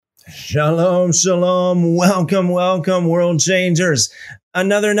Shalom, shalom. Welcome, welcome, world changers.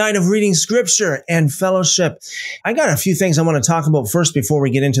 Another night of reading scripture and fellowship. I got a few things I want to talk about first before we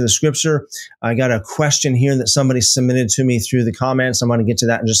get into the scripture. I got a question here that somebody submitted to me through the comments. I'm going to get to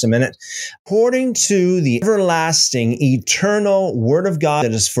that in just a minute. According to the everlasting, eternal word of God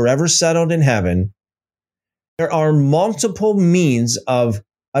that is forever settled in heaven, there are multiple means of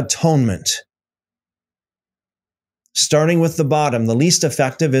atonement. Starting with the bottom, the least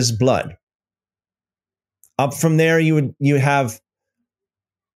effective is blood. Up from there, you have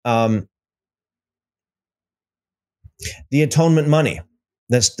the atonement money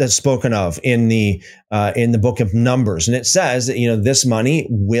that's spoken of in the book of Numbers, and it says that this money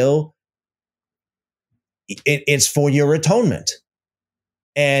it's for your atonement.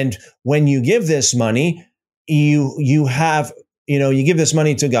 And when you give this money, you give this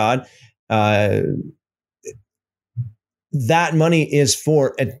money to God. That money is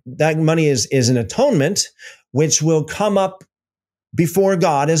an atonement, which will come up before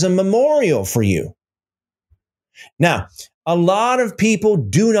God as a memorial for you. Now, a lot of people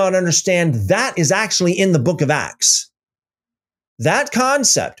do not understand that is actually in the book of Acts. That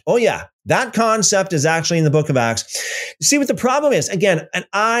concept, that concept is actually in the book of Acts. See what the problem is? Again, and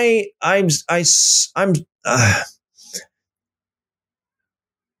I'm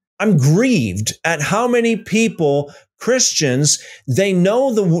grieved at how many people, Christians, they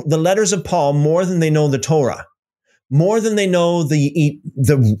know the letters of Paul more than they know the Torah, more than they know the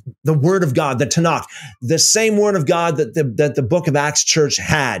word of God, the Tanakh, the same word of God that the book of Acts church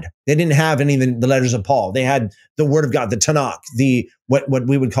had. They didn't have any of the letters of Paul. They had the word of God, the Tanakh, what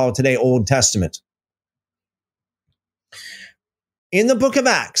we would call today Old Testament. In the book of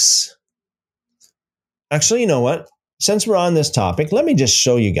Acts, actually, you know what? Since we're on this topic, let me just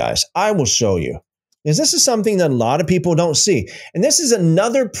show you guys. I will show you. Because this is something that a lot of people don't see. And this is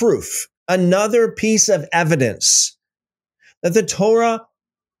another proof, another piece of evidence that the Torah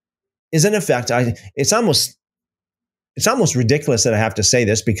is in effect. It's almost ridiculous that I have to say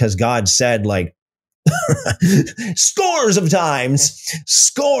this, because God said like scores of times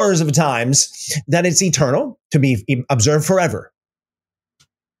that it's eternal, to be observed forever.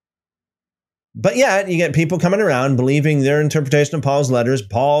 But yet you get people coming around believing their interpretation of Paul's letters.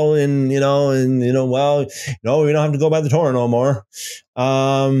 Paul we don't have to go by the Torah no more.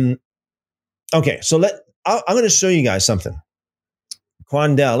 Okay, so I'm going to show you guys something.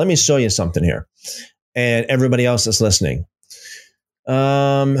 Quandel, let me show you something here, and everybody else that's listening.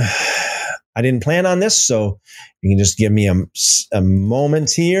 I didn't plan on this, so you can just give me a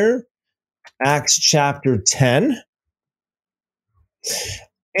moment here. Acts chapter 10.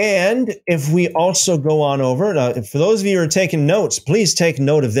 And if we also go on over, for those of you who are taking notes, please take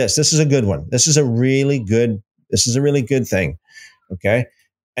note of this. This is a good one. This is a really good thing. Okay.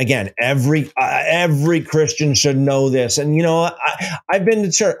 Again, every Christian should know this. And I've been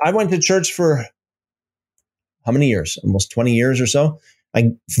to church. I went to church for how many years? Almost 20 years or so.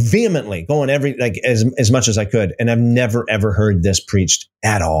 I vehemently going as much as I could. And I've never, ever heard this preached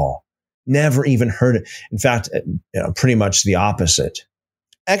at all. Never even heard it. In fact, pretty much the opposite.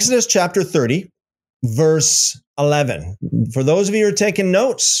 Exodus chapter 30, verse 11. For those of you who are taking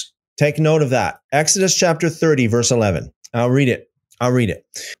notes, take note of that. Exodus chapter 30, verse 11. I'll read it.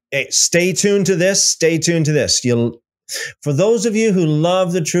 Hey, stay tuned to this. For those of you who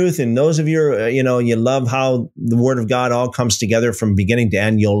love the truth, and those of you, you love how the word of God all comes together from beginning to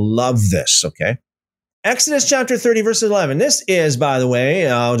end, you'll love this, okay? Exodus chapter 30, verse 11. This is, by the way,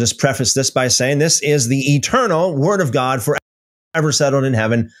 I'll just preface this by saying this is the eternal word of God forever settled in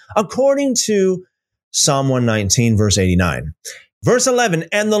heaven, according to Psalm 119, verse 89. Verse 11,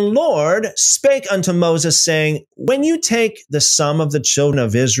 and the Lord spake unto Moses, saying, when you take the sum of the children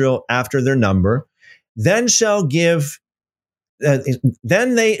of Israel after their number, then shall they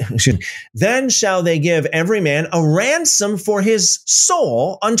give every man a ransom for his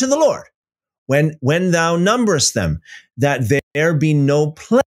soul unto the Lord, when thou numberest them, that there be no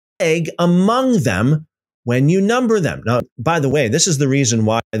plague among them when you number them. Now, by the way, this is the reason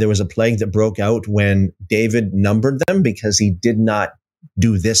why there was a plague that broke out when David numbered them, because he did not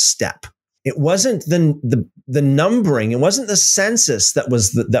do this step. It wasn't the numbering. It wasn't the census that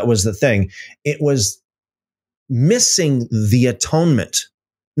was the thing. It was missing the atonement.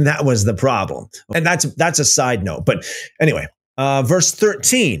 That was the problem. And that's a side note. But anyway, verse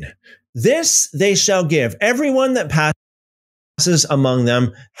 13, this they shall give everyone that passes among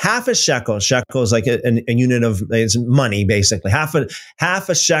them half a shekel. Shekel is like a unit of money, basically. Half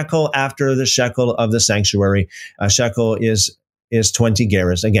a shekel after the shekel of the sanctuary. A shekel is is 20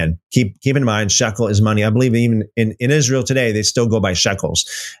 gerahs. Again, keep in mind, shekel is money. I believe even in Israel today, they still go by shekels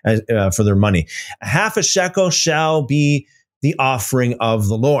for their money. Half a shekel shall be the offering of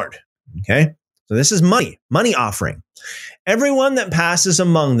the Lord. Okay, so this is money offering. Everyone that passes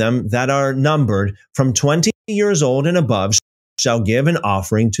among them that are numbered from 20 years old and above shall give an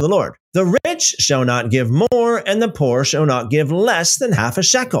offering to the Lord. The rich shall not give more, and the poor shall not give less than half a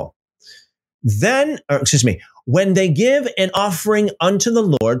shekel. When they give an offering unto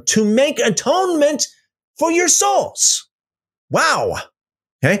the Lord to make atonement for your souls. Wow.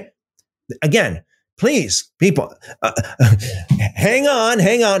 Okay. Again, please, people, hang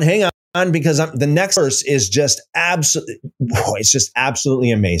on, because the next verse is just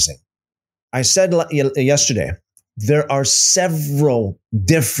absolutely amazing. I said yesterday, there are several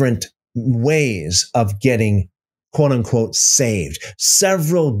different ways of getting, quote unquote, saved,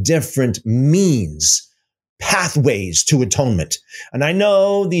 several different means, pathways to atonement. And I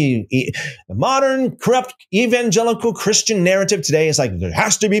know the modern corrupt evangelical Christian narrative today is like, there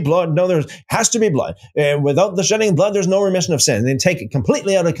has to be blood. No, there has to be blood. Without the shedding of blood, there's no remission of sin. And they take it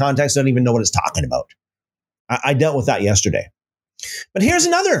completely out of context, don't even know what it's talking about. I dealt with that yesterday. But here's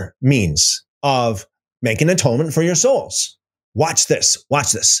another means of making atonement for your souls. Watch this.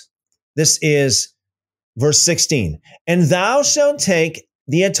 This is verse 16. And thou shalt take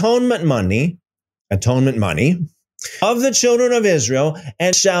the atonement money of the children of Israel,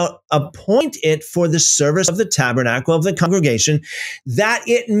 and shalt appoint it for the service of the tabernacle of the congregation, that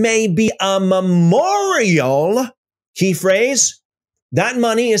it may be a memorial. Key phrase, that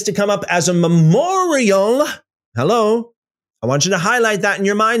money is to come up as a memorial. Hello. I want you to highlight that in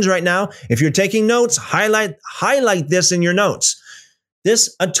your minds right now. If you're taking notes, highlight this in your notes.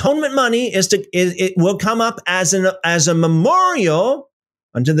 This atonement money it will come up as a memorial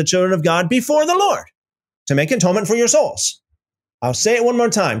unto the children of God before the Lord to make atonement for your souls. I'll say it one more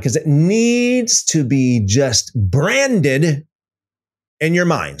time because it needs to be just branded in your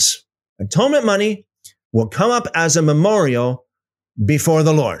minds. Atonement money will come up as a memorial before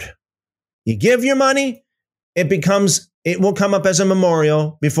the Lord. You give your money, it will come up as a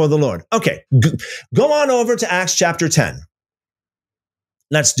memorial before the Lord. Okay, go on over to Acts chapter 10.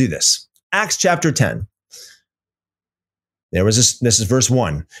 Let's do this. Acts chapter 10. This is verse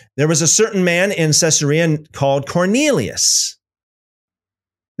 1. There was a certain man in Caesarea called Cornelius.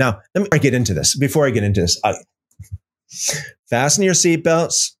 Now, let me get into this. Before I get into this, fasten your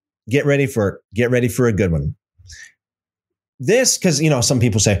seatbelts. Get ready for a good one. This, because, some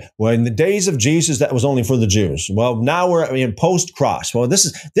people say, well, in the days of Jesus, that was only for the Jews. Well, now we're in post-cross. Well,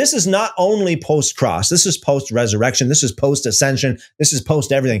 this is not only post-cross. This is post-resurrection. This is post-ascension. This is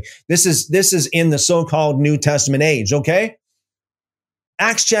post-everything. This is in the so-called New Testament age, okay?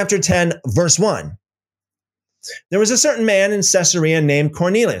 Acts chapter 10, verse 1. There was a certain man in Caesarea named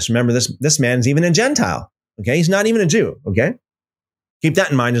Cornelius. Remember, this man's even a Gentile, okay? He's not even a Jew, okay? Keep that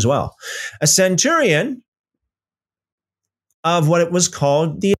in mind as well. A centurion of what it was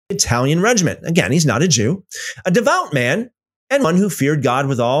called the Italian regiment. Again, he's not a Jew. A devout man and one who feared God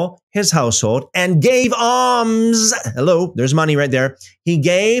with all his household and gave alms. Hello, there's money right there. He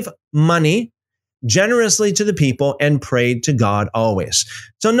gave money generously to the people and prayed to God always.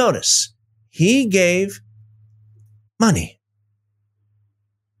 So notice, he gave money.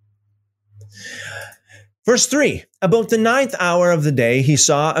 Verse 3, about the 9th hour of the day, he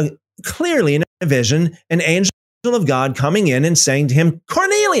saw clearly in a vision an angel of God coming in and saying to him,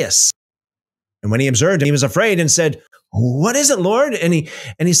 Cornelius. And when he observed him, he was afraid and said, what is it, Lord? And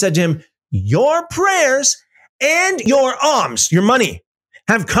he said to him, your prayers and your alms, your money,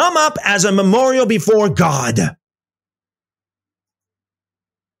 have come up as a memorial before God.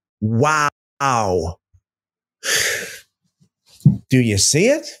 Wow. Do you see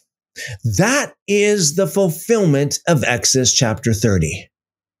it? That is the fulfillment of Exodus chapter 30.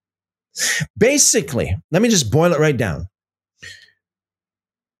 Basically, let me just boil it right down.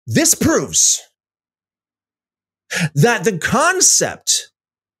 This proves that the concept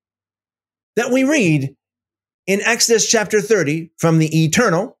that we read in Exodus chapter 30 from the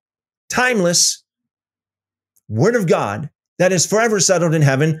eternal, timeless Word of God that is forever settled in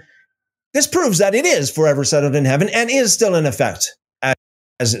heaven, this proves that it is forever settled in heaven and is still in effect,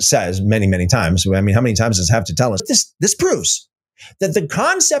 as it says many, many times. I mean, how many times does it have to tell us? This proves that the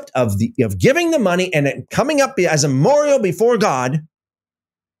concept of giving the money and it coming up as a memorial before God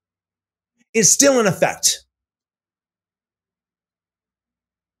is still in effect.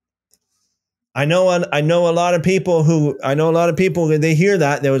 I know a lot of people when they hear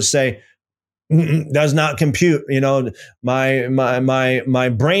that, they would say, Does not compute. My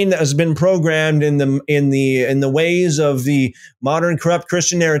brain that has been programmed in the ways of the modern corrupt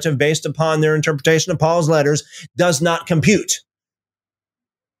Christian narrative based upon their interpretation of Paul's letters does not compute.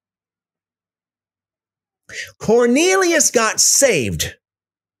 Cornelius got saved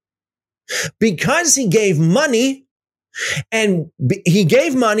because he gave money. And he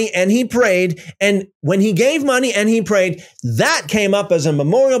gave money and he prayed. And when he gave money and he prayed, that came up as a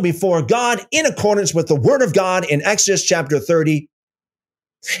memorial before God in accordance with the word of God in Exodus chapter 30.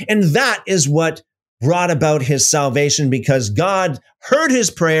 And that is what brought about his salvation, because God heard his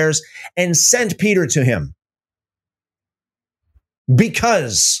prayers and sent Peter to him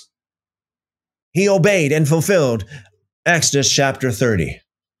because he obeyed and fulfilled Exodus chapter 30.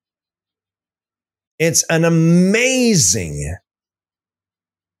 It's an amazing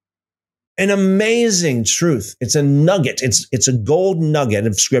truth. It's a nugget. It's a gold nugget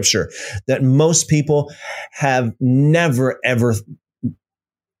of scripture that most people have never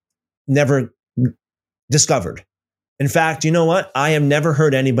discovered. In fact, you know what? I have never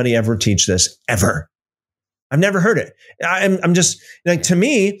heard anybody ever teach this, ever. I've never heard it. I'm just, like, to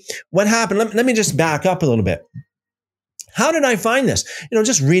me, what happened? Let me just back up a little bit. How did I find this?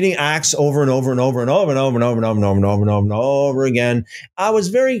 Just reading Acts over and over and over and over and over and over and over and over and over and over and over again. I was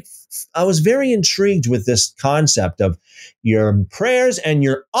very intrigued with this concept of your prayers and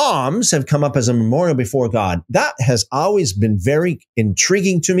your alms have come up as a memorial before God. That has always been very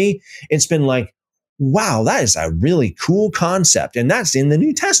intriguing to me. It's been like, wow, that is a really cool concept. And that's in the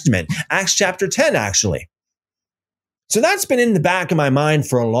New Testament, Acts chapter 10, actually. So that's been in the back of my mind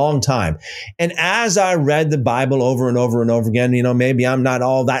for a long time. And as I read the Bible over and over and over again, maybe I'm not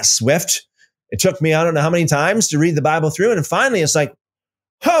all that swift. It took me, I don't know how many times to read the Bible through. And finally, it's like,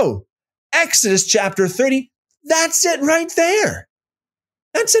 Exodus chapter 30, that's it right there.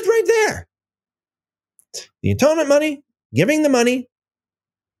 That's it right there. The atonement money, giving the money,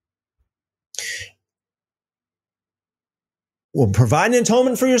 will provide an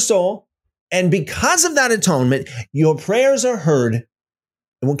atonement for your soul. And because of that atonement, your prayers are heard and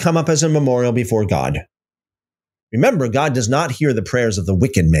will come up as a memorial before God. Remember, God does not hear the prayers of the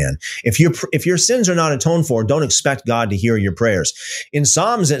wicked man. If your sins are not atoned for, don't expect God to hear your prayers. In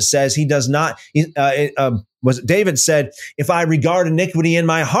Psalms, it says he does not, David said, if I regard iniquity in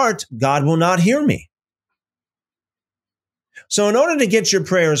my heart, God will not hear me. So in order to get your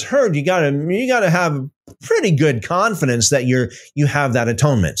prayers heard, you gotta have pretty good confidence that you have that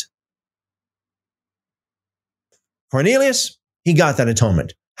atonement. Cornelius, he got that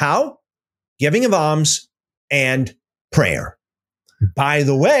atonement. How? Giving of alms and prayer. By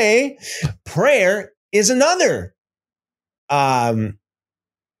the way, prayer is another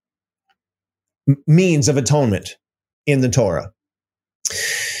means of atonement in the Torah.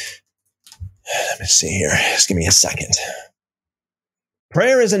 Let me see here. Just give me a second.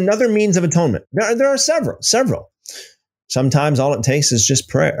 Prayer is another means of atonement. There are several. Sometimes all it takes is just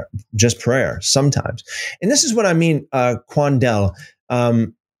prayer, sometimes. And this is what I mean, Quandel.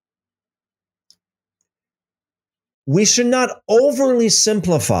 We should not overly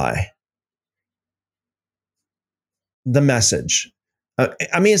simplify the message.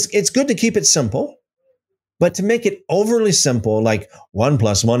 It's good to keep it simple, but to make it overly simple, like 1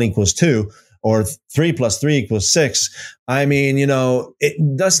 + 1 = 2, or 3 + 3 = 6.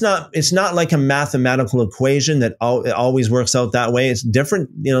 It's not like a mathematical equation that it always works out that way. It's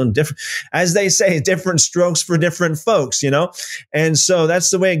different, as they say, different strokes for different folks, And so that's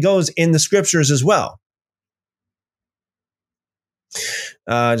the way it goes in the scriptures as well.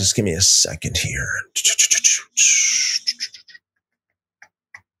 Just give me a second here.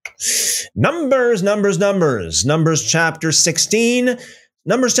 Numbers chapter 16.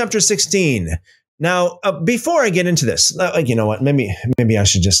 Numbers chapter 16. Now, before I get into this, you know what? Maybe I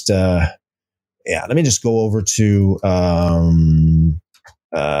should just, let me just go over to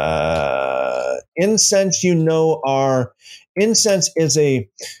incense. Our incense is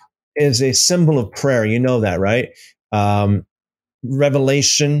a symbol of prayer. You know that, right?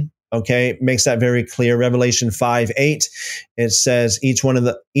 Revelation, makes that very clear. Revelation 5:8, it says each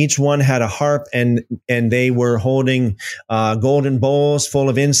one had a harp and they were holding golden bowls full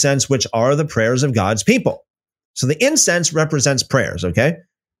of incense, which are the prayers of God's people. So the incense represents prayers. Okay,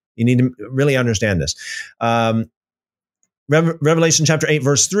 you need to really understand this. Revelation chapter 8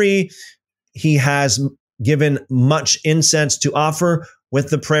 verse 3, he has given much incense to offer with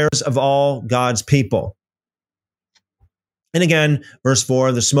the prayers of all God's people. And again, verse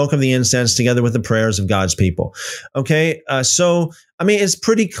 4, the smoke of the incense together with the prayers of God's people. Okay, so, it's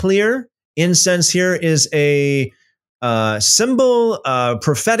pretty clear. Incense here is a symbol,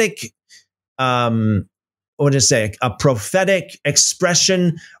 prophetic what did it say? A prophetic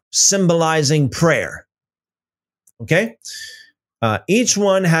expression symbolizing prayer. Okay? Each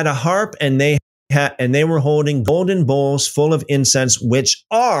one had a harp, and they were holding golden bowls full of incense, which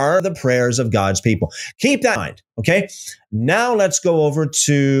are the prayers of God's people. Keep that in mind. Okay? Now let's go over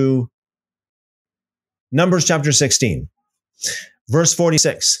to Numbers chapter 16, verse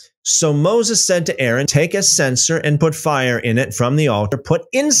 46. So Moses said to Aaron, take a censer and put fire in it from the altar, put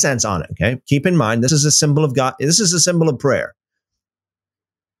incense on it. Okay. Keep in mind, this is a symbol of God. This is a symbol of prayer.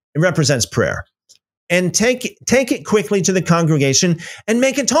 It represents prayer. And take it quickly to the congregation and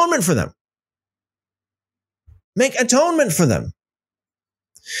make atonement for them. Make atonement for them.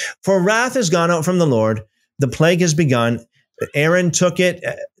 For wrath has gone out from the Lord. The plague has begun. Aaron took it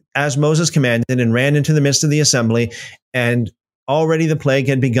as Moses commanded and ran into the midst of the assembly, and already the plague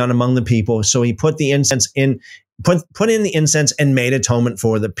had begun among the people. So he put the incense in, put in the incense and made atonement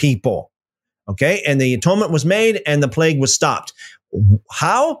for the people. Okay. And the atonement was made and the plague was stopped.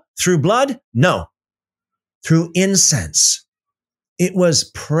 How? Through blood? No. Through incense. It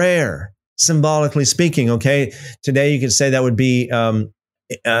was prayer, symbolically speaking. Okay. Today you could say that would be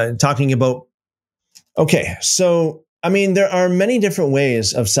talking about. Okay. So, I mean, there are many different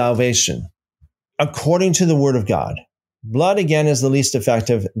ways of salvation according to the word of God. Blood, again, is the least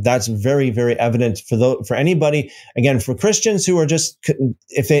effective. That's very, very evident for anybody. Again, for Christians who are just,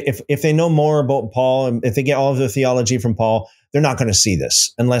 if they know more about Paul, and if they get all of their theology from Paul, they're not going to see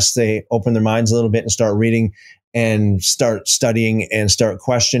this unless they open their minds a little bit and start reading and start studying and start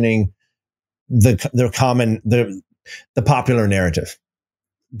questioning the popular narrative.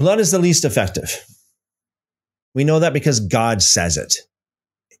 Blood is the least effective. We know that because God says it.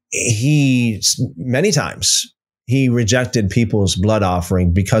 Many times, he rejected people's blood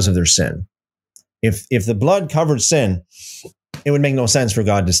offering because of their sin. If the blood covered sin, it would make no sense for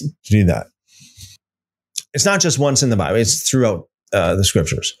God to do that. It's not just once in the Bible, it's throughout the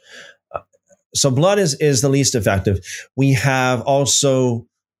scriptures. So blood is the least effective. We have also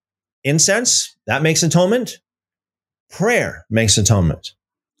incense, that makes atonement. Prayer makes atonement.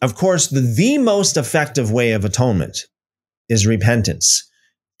 Of course, the most effective way of atonement is repentance,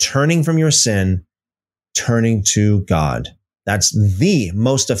 turning from your sin, turning to God. That's the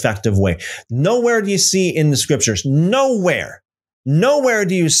most effective way. Nowhere do you see in the scriptures, nowhere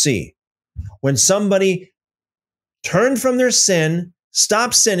do you see when somebody turned from their sin,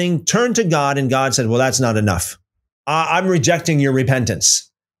 stopped sinning, turned to God, and God said, well, that's not enough. I'm rejecting your repentance.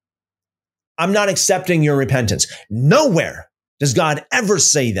 I'm not accepting your repentance. Nowhere does God ever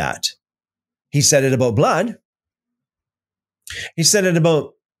say that. He said it about blood. He said it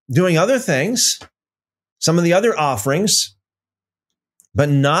about doing other things, some of the other offerings, but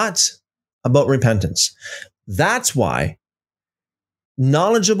not about repentance. That's why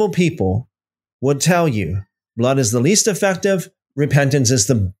knowledgeable people would tell you blood is the least effective, repentance is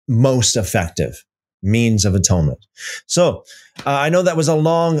the most effective means of atonement. So I know that was a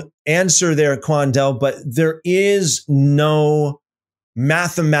long answer there, Quandel, but there is no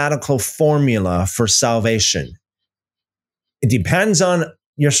mathematical formula for salvation. It depends on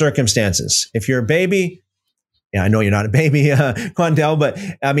your circumstances. If you're a baby, yeah, I know you're not a baby, Quandel, but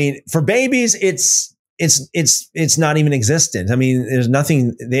I mean, for babies, it's not even existent. I mean, there's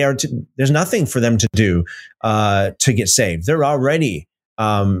nothing for them to do to get saved. They're already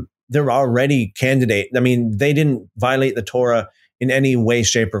candidate. I mean, they didn't violate the Torah in any way,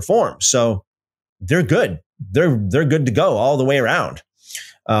 shape, or form. So they're good. They're good to go all the way around.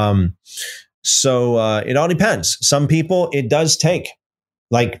 So it all depends. Some people it does take,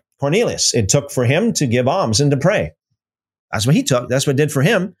 like Cornelius. It took for him to give alms and to pray. That's what he took. That's what it did for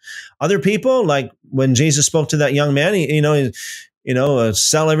him. Other people, like when Jesus spoke to that young man,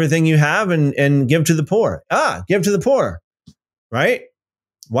 sell everything you have and give to the poor. Give to the poor, right?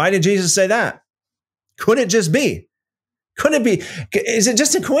 Why did Jesus say that? Could it just be? Could it be? Is it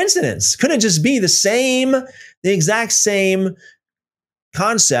just a coincidence? Could it just be the exact same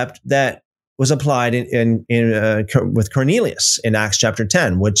concept that was applied with Cornelius in Acts chapter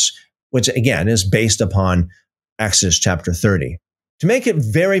 10, which again is based upon Exodus chapter 30. To make it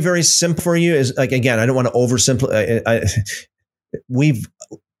very, very simple for you is like, again, I don't want to oversimplify.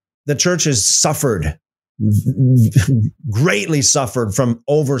 The church has suffered, greatly suffered from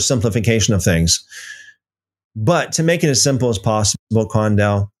oversimplification of things. But to make it as simple as possible,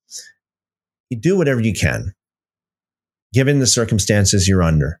 Quandel, you do whatever you can, given the circumstances you're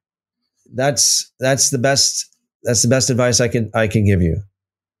under. That's the best advice I can give you.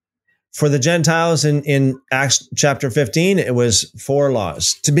 For the Gentiles in Acts chapter 15, it was 4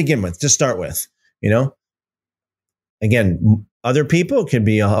 laws to begin with, to start with. Again, Other people could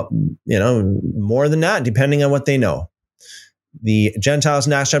be, more than that, depending on what they know. The Gentiles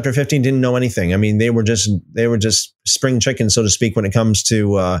in Acts chapter 15 didn't know anything. I mean, they were just spring chickens, so to speak, when it comes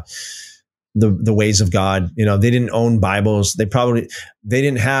to the ways of God. They didn't own Bibles. They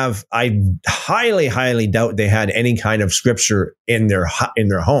didn't have. I highly doubt they had any kind of scripture in their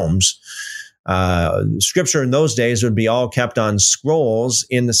homes. Scripture in those days would be all kept on scrolls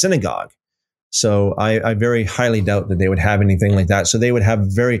in the synagogue. So I very highly doubt that they would have anything like that. So they would have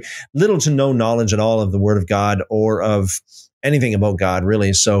very little to no knowledge at all of the Word of God or of anything about God,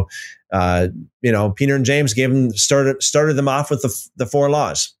 really. So, Peter and James started them off with the 4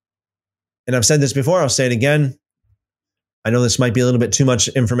 laws. And I've said this before, I'll say it again. I know this might be a little bit too much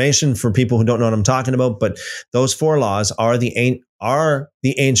information for people who don't know what I'm talking about, but those 4 laws are the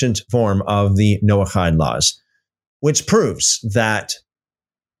ancient form of the Noahide laws, which proves that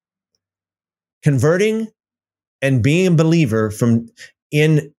converting and being a believer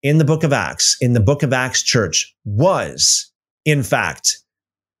in the book of Acts, in the book of Acts church, was, in fact,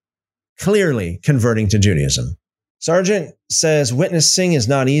 clearly converting to Judaism. Sergeant says, witnessing is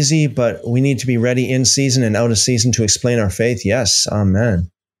not easy, but we need to be ready in season and out of season to explain our faith. Yes, amen.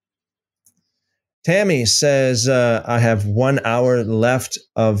 Tammy says, I have 1 hour left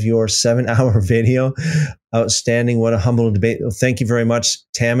of your 7-hour video. Outstanding. What a humble debate. Well, thank you very much,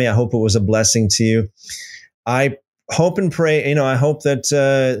 Tammy. I hope it was a blessing to you. I hope and pray, I hope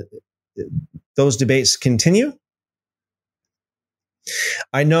that those debates continue.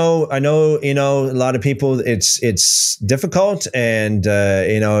 I know, a lot of people, it's difficult and,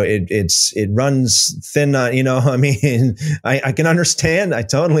 it runs thin, I mean, I can understand. I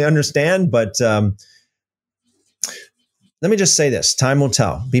totally understand, but, let me just say this. Time will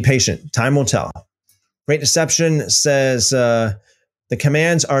tell. Be patient. Time will tell. Great Deception says, the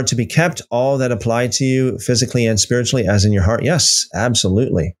commands are to be kept, all that apply to you physically and spiritually as in your heart. Yes,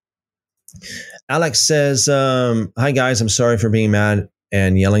 absolutely. Alex says, hi guys, I'm sorry for being mad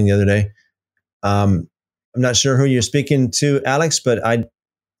and yelling the other day. I'm not sure who you're speaking to, Alex, but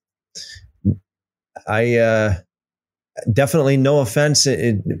I definitely no offense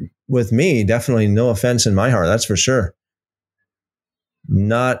with me, definitely no offense in my heart. That's for sure.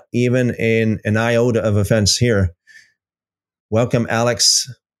 Not even an iota of offense here. Welcome,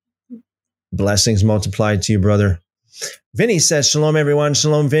 Alex. Blessings multiplied to you, brother. Vinny says, shalom, everyone.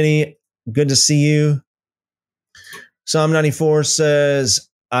 Shalom, Vinny. Good to see you. Psalm 94 says,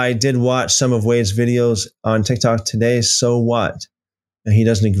 I did watch some of Wade's videos on TikTok today. So what? And he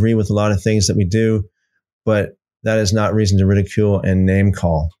doesn't agree with a lot of things that we do, but that is not reason to ridicule and name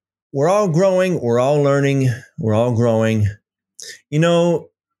call. We're all growing. We're all learning. We're all growing.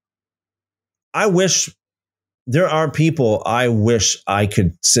 I wish there are people I wish I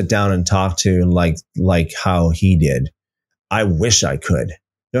could sit down and talk to like how he did. I wish I could.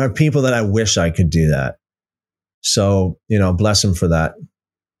 There are people that I wish I could do that. So, bless him for that.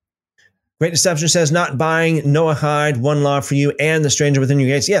 Great Deception says, not buying Noahide, 1 law for you and the stranger within your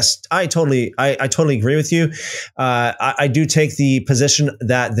gates. Yes, I totally agree with you. I do take the position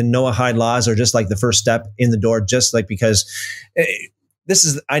that the Noahide laws are just like the first step in the door, just like because this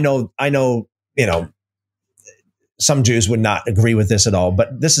is, I know, some Jews would not agree with this at all,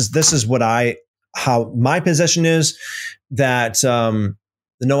 but this is how my position is, that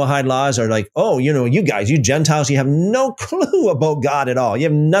the Noahide laws are like, oh, you guys, you Gentiles, you have no clue about God at all. You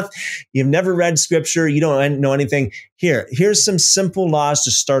have nothing. You've never read scripture. You don't know anything. Here's some simple laws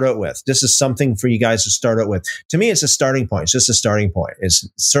to start out with. This is something for you guys to start out with. To me, it's a starting point. It's just a starting point. It's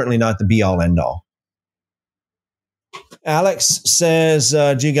certainly not the be all end all. Alex says,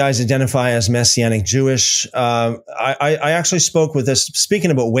 do you guys identify as Messianic Jewish? I actually spoke with this. Speaking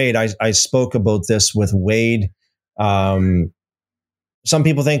about Wade, I spoke about this with Wade. Some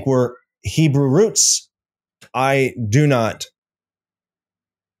people think we're Hebrew roots. I do not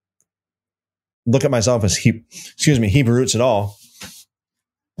look at myself as Hebrew roots at all.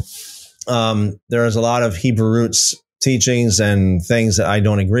 There is a lot of Hebrew roots teachings and things that I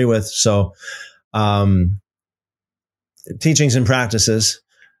don't agree with. So, teachings and practices.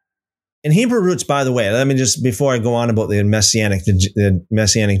 And Hebrew roots, by the way, let me just, before I go on about the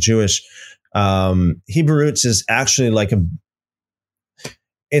Messianic Jewish, Hebrew roots is actually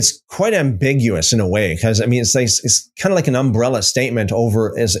it's quite ambiguous in a way, because it's kind of like an umbrella statement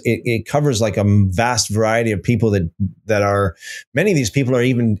over, as it covers like a vast variety of people that are, many of these people are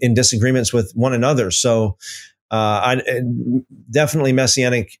even in disagreements with one another. So definitely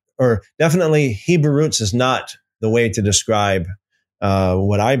Messianic, or definitely Hebrew roots is not the way to describe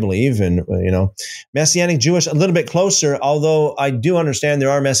what I believe. And, Messianic Jewish, a little bit closer, although I do understand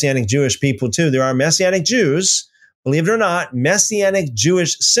there are Messianic Jewish people too. There are Messianic Jews, believe it or not, Messianic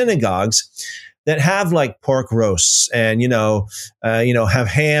Jewish synagogues that have like pork roasts and, have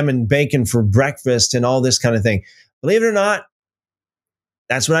ham and bacon for breakfast and all this kind of thing. Believe it or not,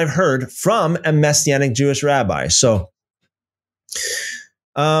 that's what I've heard from a Messianic Jewish rabbi. So,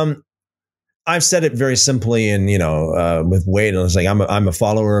 I've said it very simply and, with Wade, I was like, I'm a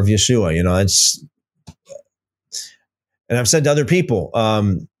follower of Yeshua, and I've said to other people,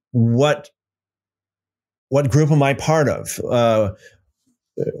 what group am I part of?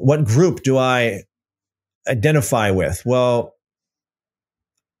 What group do I identify with? Well,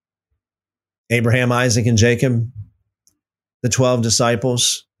 Abraham, Isaac, and Jacob, the 12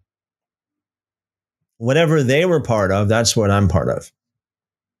 disciples, whatever they were part of, that's what I'm part of.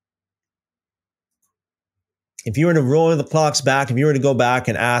 If you were to roll the clocks back, if you were to go back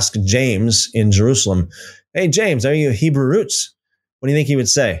and ask James in Jerusalem, hey, James, are you Hebrew roots? What do you think he would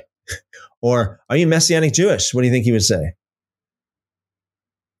say? Or are you Messianic Jewish? What do you think he would say?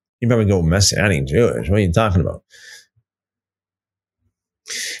 You'd probably go, Messianic Jewish? What are you talking about?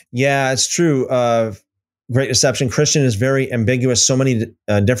 Yeah, it's true. Great Deception. Christian is very ambiguous. So many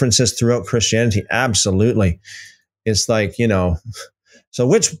differences throughout Christianity. Absolutely. It's like, so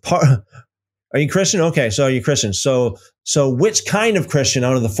which part... Are you Christian? Okay, so are you Christian? So which kind of Christian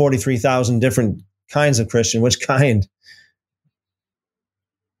out of the 43,000 different kinds of Christian, which kind?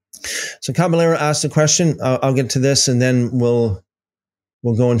 So Caballero asked a question. I'll get to this and then we'll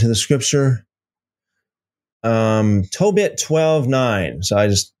go into the scripture. Tobit 12:9. So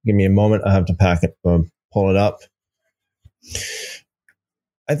give me a moment. I have to pull it up.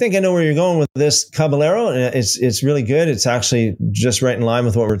 I think I know where you're going with this, Caballero. It's really good. It's actually just right in line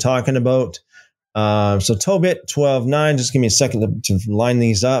with what we're talking about. So Tobit 12:9, just give me a second to line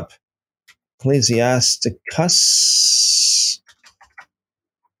these up. Ecclesiasticus.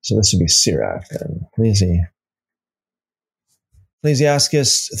 So this would be Sirach then.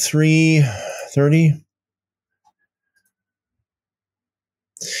 Ecclesiasticus 3:30.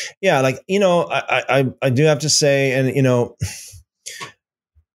 Yeah, I do have to say, and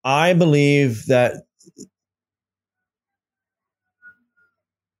I believe that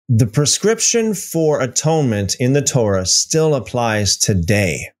the prescription for atonement in the Torah still applies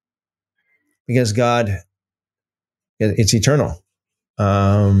today because God, it's eternal.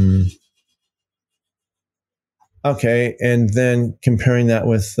 Okay, and then comparing that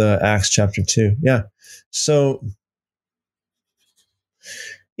with Acts chapter 2. Yeah. So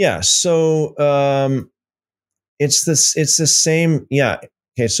it's the same. Yeah.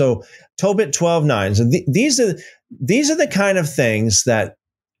 Okay. So Tobit 12:9. So these are the kind of things that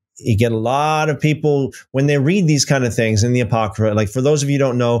you get a lot of people when they read these kind of things in the Apocrypha. Like for those of you who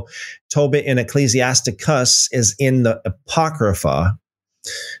don't know, Tobit in Ecclesiasticus is in the Apocrypha.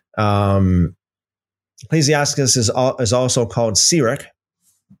 Ecclesiasticus is also called Sirach,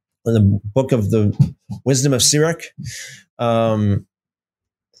 in the book of the wisdom of Sirach.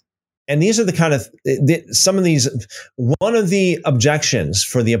 And these are the kind of, one of the objections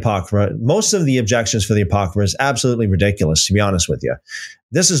for the Apocrypha, most of the objections for the Apocrypha is absolutely ridiculous, to be honest with you.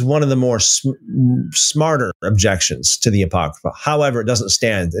 This is one of the more smarter objections to the Apocrypha. However, it doesn't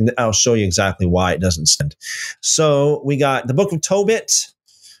stand, and I'll show you exactly why it doesn't stand. So we got the book of Tobit,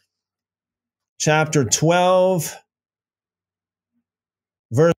 chapter 12,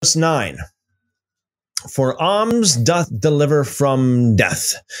 verse 9. For alms doth deliver from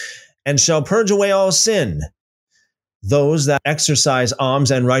death, and shall purge away all sin. Those that exercise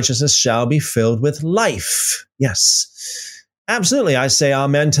alms and righteousness shall be filled with life. Yes, absolutely. I say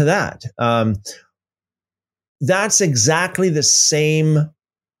amen to that. That's exactly the same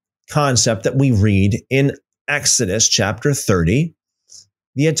concept that we read in Exodus chapter 30.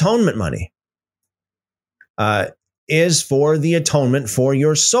 The atonement money is for the atonement for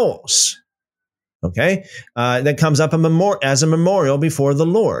your souls. Okay, that comes up as a memorial before the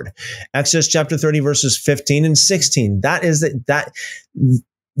Lord. Exodus chapter 30, verses 15 and 16. That is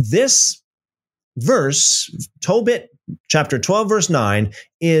this verse, Tobit chapter 12, verse 9,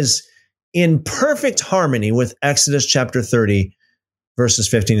 is in perfect harmony with Exodus chapter 30, verses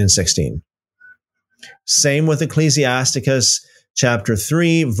 15 and 16. Same with Ecclesiasticus chapter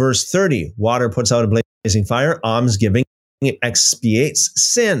 3, verse 30. Water puts out a blazing fire. Almsgiving expiates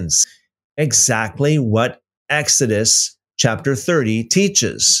sins. Exactly what Exodus chapter 30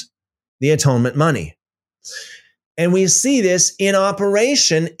 teaches, the atonement money. And we see this in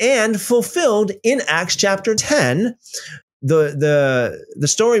operation and fulfilled in Acts chapter 10. The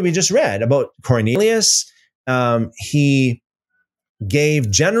story we just read about Cornelius, he gave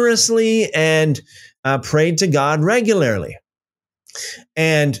generously and prayed to God regularly.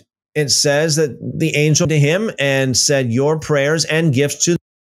 And it says that the angel to him and said, your prayers and gifts to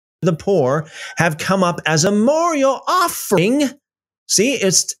the poor have come up as a memorial offering. See,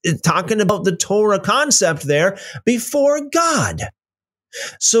 it's talking about the Torah concept there before God.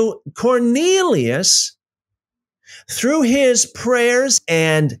 So Cornelius, through his prayers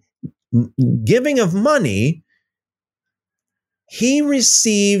and giving of money, he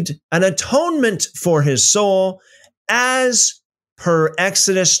received an atonement for his soul as per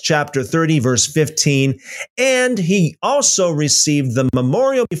Exodus chapter 30, verse 15. And he also received the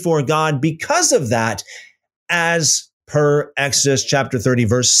memorial before God because of that, as per Exodus chapter 30,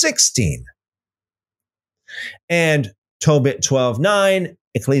 verse 16. And Tobit 12:9,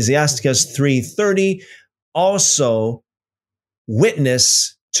 Ecclesiasticus 3:30 also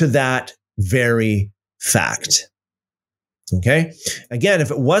witness to that very fact. Okay. Again,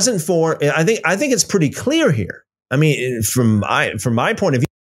 if it wasn't for, I think it's pretty clear here. I mean, from my point of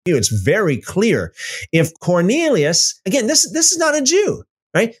view, it's very clear. If Cornelius, again, this is not a Jew,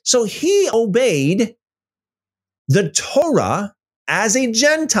 right? So he obeyed the Torah as a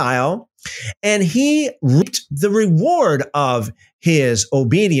Gentile, and he reaped the reward of his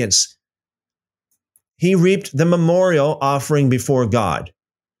obedience. He reaped the memorial offering before God.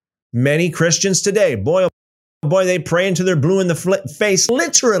 Many Christians today, boy, they pray until they're blue in the face,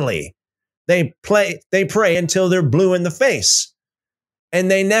 literally. They pray until they're blue in the face, and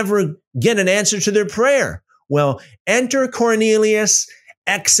they never get an answer to their prayer. Well, enter Cornelius,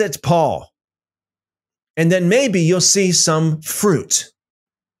 exit Paul, and then maybe you'll see some fruit.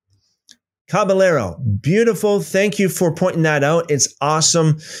 Caballero, beautiful. Thank you for pointing that out. It's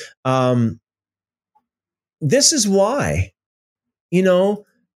awesome. This is why,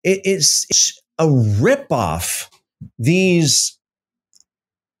 it's a ripoff. These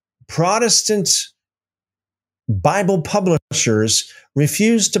Protestant Bible publishers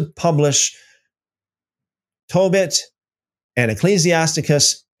refuse to publish Tobit and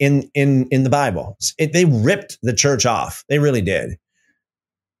Ecclesiasticus in the Bible. They ripped the church off. They really did.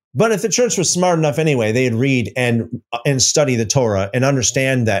 But if the church was smart enough anyway, they'd read and study the Torah and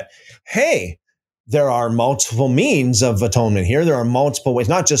understand that, hey, there are multiple means of atonement here. There are multiple ways,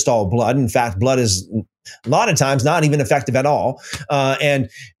 not just all blood. In fact, blood is a lot of times not even effective at all. And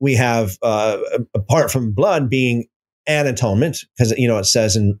we have, apart from blood being an atonement, because, it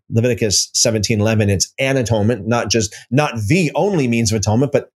says in Leviticus 17:11, it's an atonement, not the only means of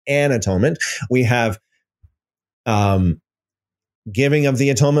atonement, but an atonement. We have giving of the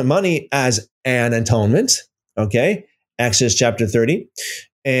atonement money as an atonement. Okay. Exodus chapter 30.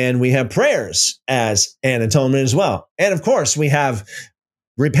 And we have prayers as an atonement as well. And of course, we have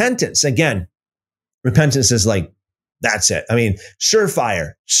repentance. Again, repentance is like, that's it. I mean,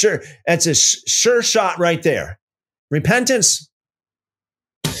 surefire. Sure. That's a sure shot right there. Repentance.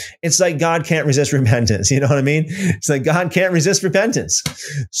 It's like God can't resist repentance. You know what I mean? It's like God can't resist repentance.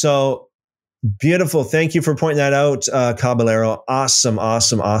 So beautiful. Thank you for pointing that out, Caballero. Awesome,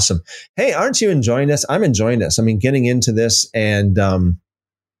 awesome, awesome. Hey, aren't you enjoying this? I'm enjoying this. I mean, getting into this, and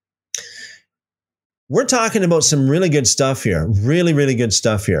we're talking about some really good stuff here. Really, really good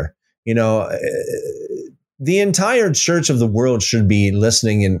stuff here. The entire church of the world should be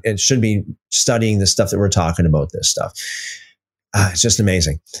listening and should be studying the stuff that we're talking about, this stuff. It's just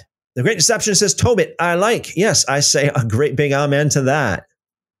amazing. The Great Deception says, Tobit, I like. Yes, I say a great big amen to that.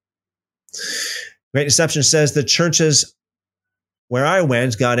 Great Deception says, the churches where I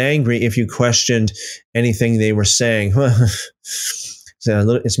went got angry if you questioned anything they were saying.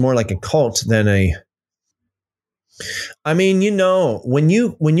 It's more like a cult than a... I mean, when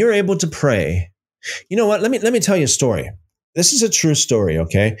you're able to pray, you know what? Let me tell you a story. This is a true story,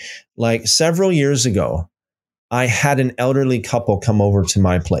 okay? Like several years ago, I had an elderly couple come over to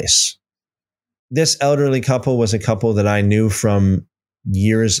my place. This elderly couple was a couple that I knew from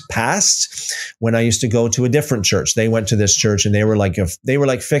years past when I used to go to a different church. They went to this church and they were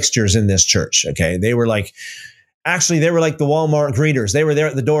like fixtures in this church, okay? They were like the Walmart greeters. They were there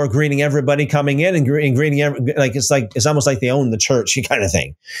at the door greeting everybody coming in and greeting it's almost like they own the church kind of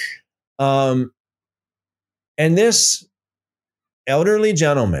thing. And this elderly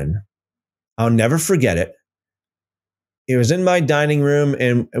gentleman, I'll never forget it. He was in my dining room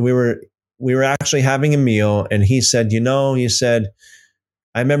and we were actually having a meal, and he said,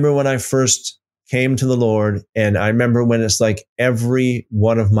 I remember when I first came to the Lord, and I remember when it's like every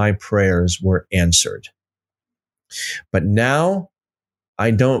one of my prayers were answered. But now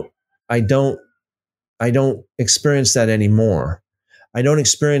I don't experience that anymore. I don't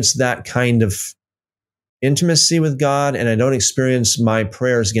experience that kind of intimacy with God, and I don't experience my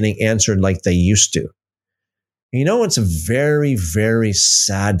prayers getting answered like they used to. You know, it's a very, very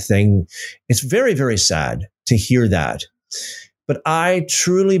sad thing. It's very, very sad to hear that. But I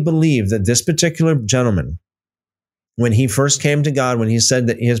truly believe that this particular gentleman, when he first came to God, when he said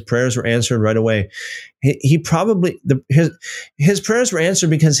that his prayers were answered right away, he probably, his prayers were answered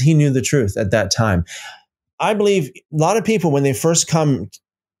because he knew the truth at that time. I believe a lot of people, when they first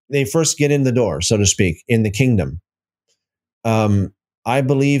get in the door, so to speak, in the kingdom, I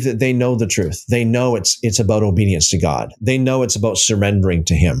believe that they know the truth. They know it's about obedience to God. They know it's about surrendering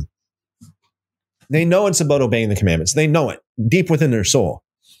to Him. They know it's about obeying the commandments. They know it deep within their soul.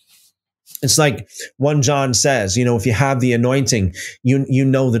 It's like 1 John says, you know, if you have the anointing, you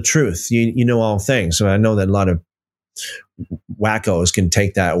know the truth. You know all things. So I know that a lot of wackos can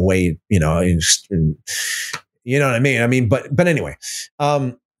take that away, you know, and you know what I mean? But anyway,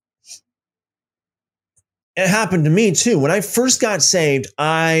 it happened to me too. When I first got saved,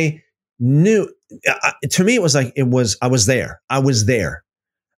 I knew, to me, I was there. I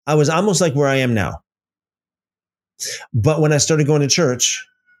was almost like where I am now. But when I started going to church,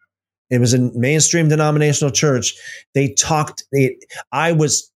 it was a mainstream denominational church. They taught it out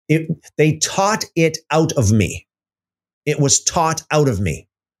of me. It was taught out of me.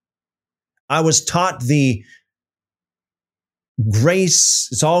 I was taught the grace.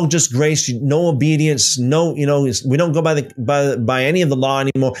 It's all just grace. No obedience. No, you know, we don't go by any of the law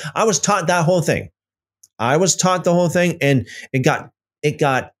anymore. I was taught that whole thing. I was taught the whole thing, and it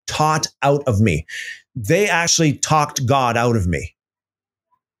got taught out of me. They actually talked God out of me.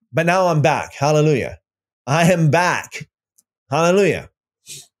 But now I'm back. Hallelujah. I am back. Hallelujah.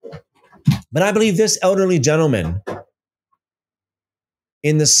 But I believe this elderly gentleman,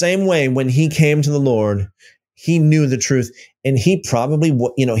 in the same way, when he came to the Lord, he knew the truth, and he probably,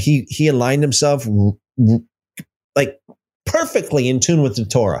 you know, he aligned himself like perfectly in tune with the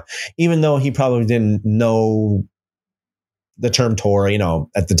Torah, even though he probably didn't know the term Torah, you know,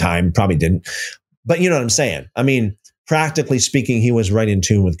 at the time, probably didn't. But you know what I'm saying? I mean, practically speaking, he was right in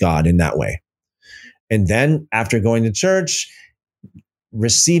tune with God in that way. And then after going to church,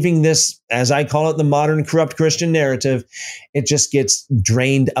 receiving this, as I call it, the modern corrupt Christian narrative, it just gets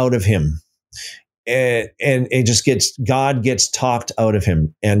drained out of him. And it just God gets talked out of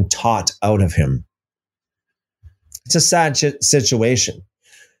him and taught out of him. It's a sad situation.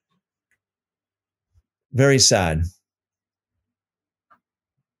 Very sad.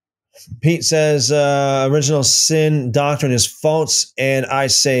 Pete says, original sin doctrine is false. And I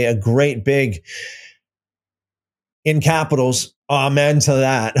say a great big, in capitals, amen to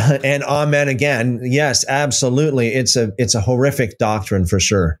that. And amen again. Yes, absolutely. It's a horrific doctrine for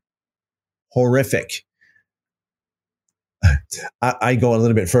sure. Horrific. I go a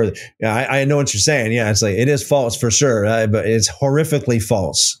little bit further. Yeah, I know what you're saying. Yeah, it's like, it is false for sure, but it's horrifically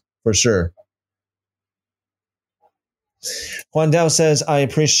false for sure. Juan Del says, I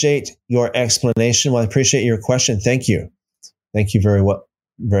appreciate your explanation. Well, I appreciate your question. Thank you. Thank you very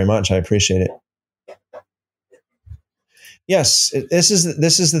much. I appreciate it. Yes, this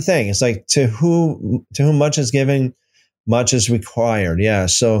is the thing. It's like, to whom much is given, much is required. Yeah.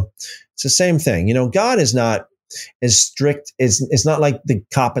 So it's the same thing. You know, God is not as strict. It's not like the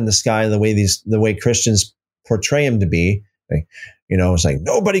cop in the sky, the way Christians portray him to be. Like, you know, it's like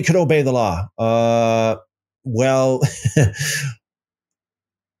nobody could obey the law. Well,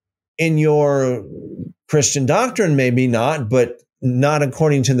 in your Christian doctrine, maybe not, but not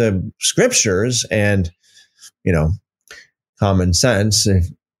according to the scriptures and, you know, common sense. If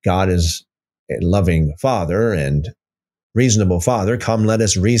God is a loving Father and reasonable Father, come, let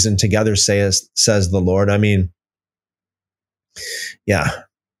us reason together, says the Lord. I mean, yeah.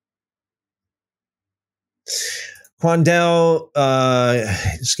 Quandel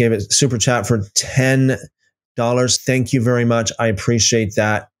just gave it super chat for $10. Thank you very much. I appreciate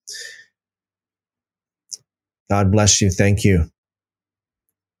that. God bless you. Thank you.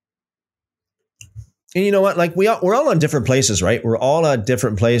 And you know what? Like we're all on different places, right? We're all at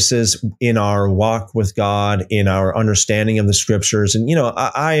different places in our walk with God, in our understanding of the scriptures. And, you know,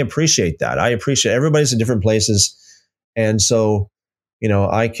 I appreciate that. I appreciate everybody's at different places. And so, you know,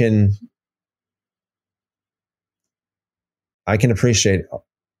 I can appreciate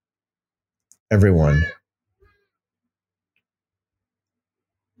everyone.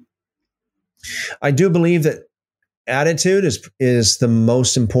 I do believe that attitude is the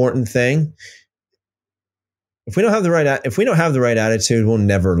most important thing. If we don't have the right attitude, we'll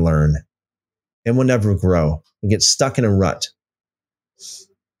never learn and we'll never grow. We get stuck in a rut.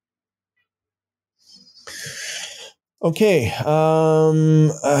 Okay.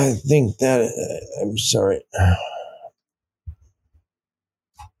 I think that I'm sorry.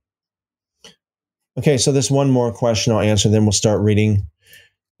 Okay, so this one more question I'll answer, then we'll start reading.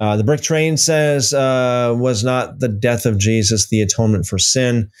 The Brick Train says, was not the death of Jesus the atonement for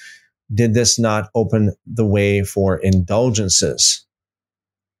sin? Did this not open the way for indulgences?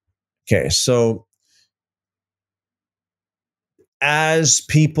 Okay, so as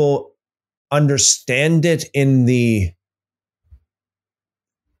people understand it in the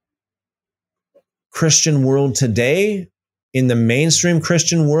Christian world today, in the mainstream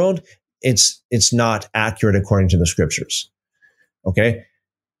Christian world, it's not accurate according to the scriptures. Okay?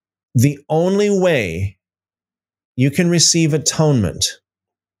 The only way you can receive atonement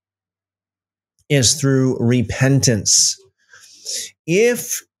is through repentance.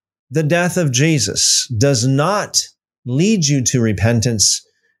 If the death of Jesus does not lead you to repentance,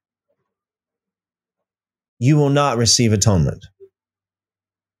 you will not receive atonement.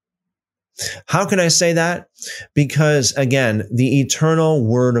 How can I say that? Because again, the eternal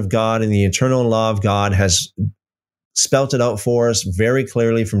word of God and the eternal law of God has spelt it out for us very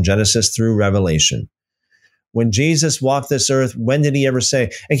clearly from Genesis through Revelation. When Jesus walked this earth, when did he ever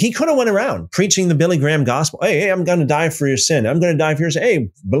say, and he could have went around preaching the Billy Graham gospel. Hey, I'm going to die for your sin. I'm going to die for your sin. Hey,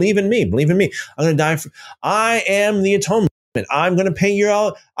 believe in me. Believe in me. I'm going to die for, I am the atonement. I'm going to pay your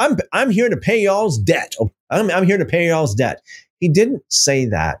all. I'm here to pay y'all's debt. I'm here to pay y'all's debt. He didn't say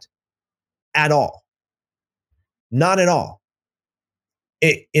that at all. Not at all.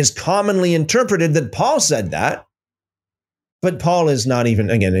 It is commonly interpreted that Paul said that. But Paul is not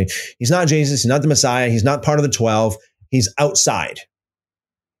even, again, he's not Jesus, he's not the Messiah, he's not part of the 12, he's outside.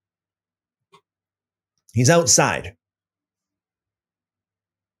 He's outside.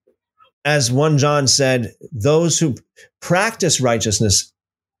 As 1 John said, those who practice righteousness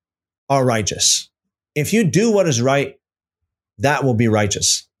are righteous. If you do what is right, that will be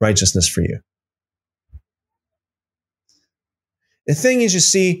righteousness for you. The thing is, you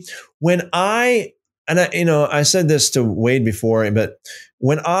see, when I said this to Wade before, but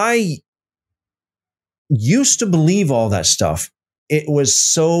when I used to believe all that stuff, it was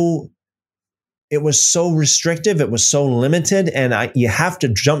so restrictive, it was so limited, and you have to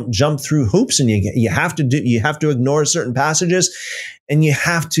jump through hoops, and you have to ignore certain passages, and you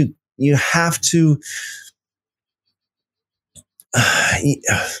have to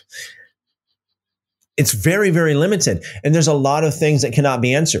it's very, very limited, and there's a lot of things that cannot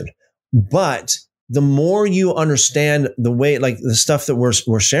be answered. But the more you understand the way, like the stuff that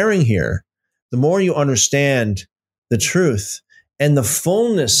we're sharing here, the more you understand the truth and the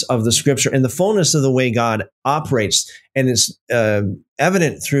fullness of the scripture and the fullness of the way God operates, and it's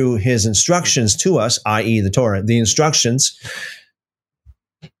evident through his instructions to us, i.e. the Torah, the instructions.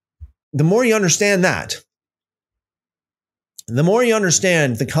 The more you understand that, the more you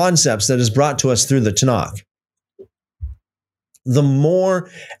understand the concepts that is brought to us through the Tanakh, the more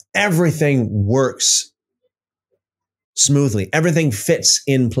everything works smoothly. Everything fits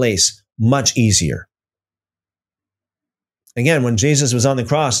in place much easier. Again, when Jesus was on the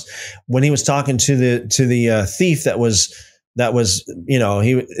cross, when he was talking to the thief the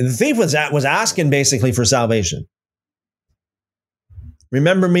thief was asking basically for salvation.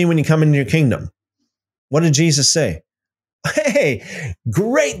 Remember me when you come into your kingdom. What did Jesus say? Hey,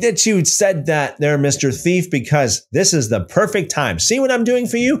 great that you said that there, Mr. Thief, because this is the perfect time. See what I'm doing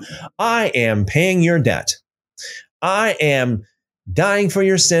for you? I am paying your debt. I am dying for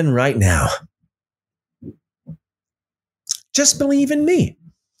your sin right now. Just believe in me.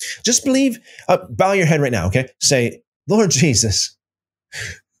 Just believe. Bow your head right now, okay? Say, Lord Jesus,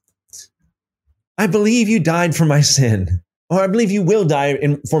 I believe you died for my sin. Or I believe you will die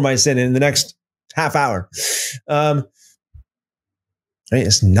for my sin in the next half hour. Right?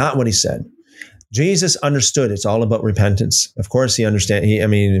 It's not what he said. Jesus understood it's all about repentance. Of course, he understand.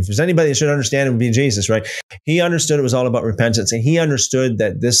 If there's anybody that should understand, it would be Jesus, right? He understood it was all about repentance, and he understood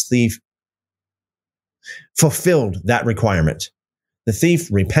that this thief fulfilled that requirement. The thief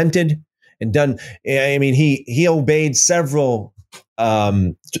repented and done. He obeyed several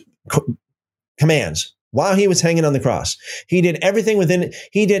commands while he was hanging on the cross. He did everything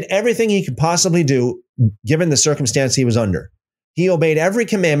he could possibly do, given the circumstance he was under. He obeyed every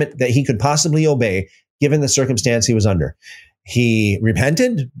commandment that he could possibly obey, given the circumstance he was under. He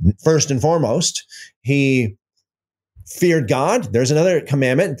repented, first and foremost. He feared God. There's another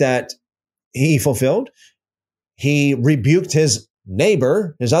commandment that he fulfilled. He rebuked his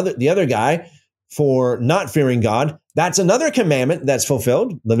neighbor, the other guy, for not fearing God. That's another commandment that's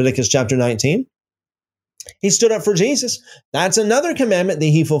fulfilled, Leviticus chapter 19. He stood up for Jesus. That's another commandment that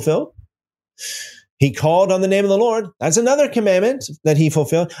he fulfilled. He called on the name of the Lord. That's another commandment that he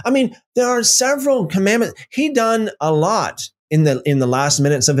fulfilled. There are several commandments. He done a lot in the last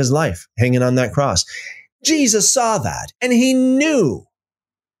minutes of his life, hanging on that cross. Jesus saw that and he knew,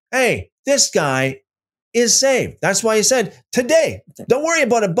 hey, this guy is saved. That's why he said, today, don't worry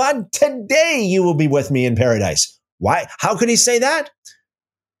about it, bud. Today you will be with me in paradise. Why? How could he say that?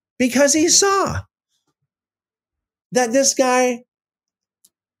 Because he saw that this guy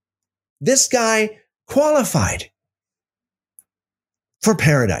qualified for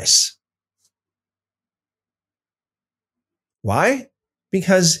paradise. Why?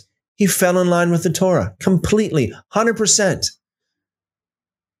 Because he fell in line with the Torah completely, 100%.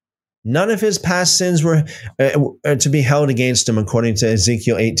 None of his past sins were to be held against him, according to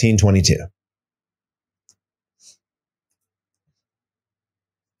Ezekiel 18:22.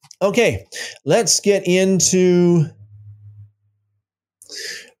 Okay, let's get into...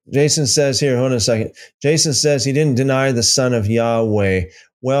 Jason says here, hold on a second. Jason says he didn't deny the Son of Yahweh.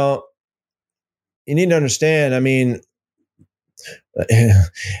 Well, you need to understand, I mean,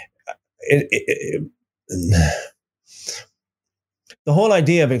 the whole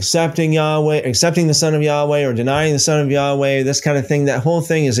idea of accepting Yahweh, accepting the Son of Yahweh or denying the Son of Yahweh, this kind of thing, that whole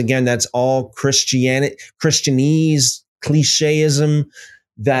thing is, again, that's all Christianese, clicheism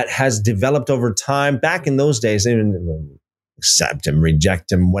that has developed over time. Back in those days, they didn't accept him,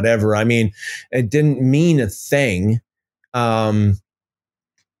 reject him, whatever. I mean, it didn't mean a thing. He,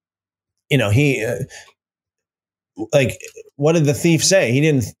 like, what did the thief say? He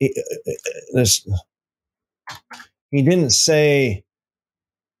didn't say,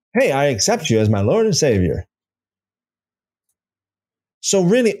 hey, I accept you as my Lord and Savior. So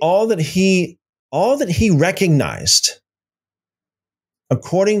really all that he recognized,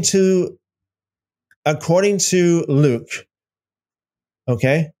 according to Luke,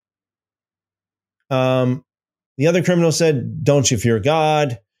 okay? The other criminal said, don't you fear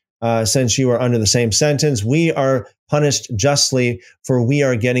God, since you are under the same sentence. We are punished justly, for we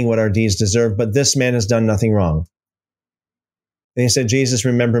are getting what our deeds deserve, but this man has done nothing wrong. And he said, Jesus,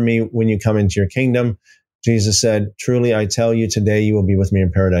 remember me when you come into your kingdom. Jesus said, truly, I tell you, today you will be with me in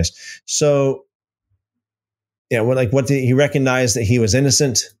paradise. So, what did he recognize that he was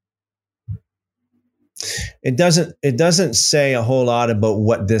innocent? It doesn't say a whole lot about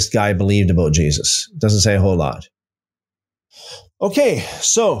what this guy believed about Jesus. It doesn't say a whole lot. Okay,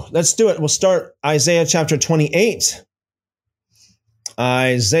 so let's do it. We'll start Isaiah chapter 28.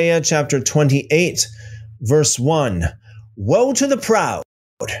 Isaiah chapter 28, verse 1. Woe to the proud,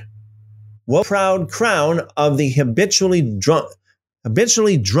 woe proud crown of the habitually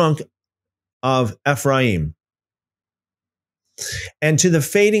drunk of Ephraim, and to the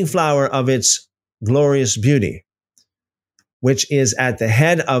fading flower of its glorious beauty, which is at the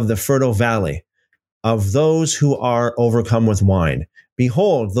head of the fertile valley, of those who are overcome with wine.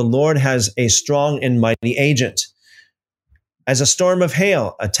 Behold, the Lord has a strong and mighty agent. As a storm of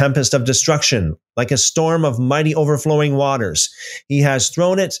hail, a tempest of destruction, like a storm of mighty overflowing waters, he has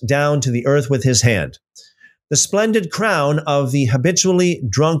thrown it down to the earth with his hand. The splendid crown of the habitually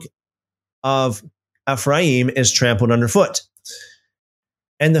drunk of Ephraim is trampled underfoot,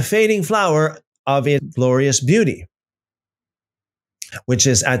 and the fading flower of its glorious beauty, which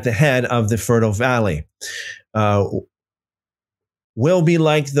is at the head of the fertile valley, will be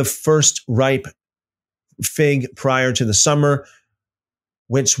like the first ripe fig prior to the summer,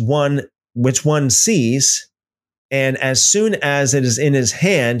 which one sees, and as soon as it is in his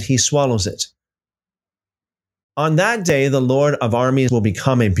hand, he swallows it. On that day, the Lord of armies will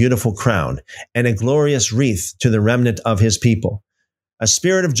become a beautiful crown and a glorious wreath to the remnant of his people, a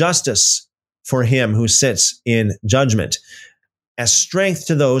spirit of justice for him who sits in judgment, as strength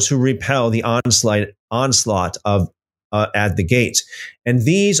to those who repel the onslaught of at the gate. And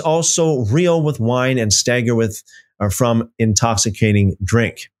these also reel with wine and stagger from intoxicating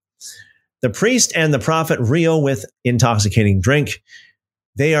drink. The priest and the prophet reel with intoxicating drink.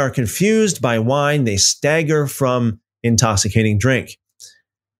 They are confused by wine. They stagger from intoxicating drink.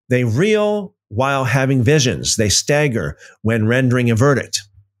 They reel while having visions. They stagger when rendering a verdict.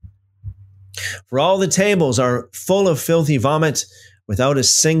 For all the tables are full of filthy vomit, without a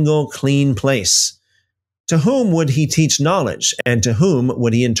single clean place. To whom would he teach knowledge, and to whom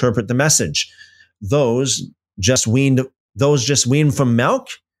would he interpret the message? Those just weaned from milk?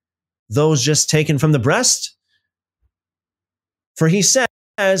 Those just taken from the breast? For he says,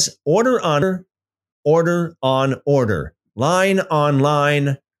 order on order, line on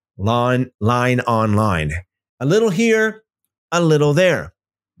line, line on line. A little here, a little there.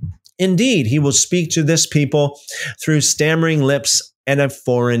 Indeed, he will speak to this people through stammering lips and a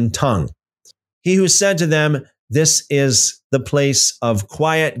foreign tongue. He who said to them, this is the place of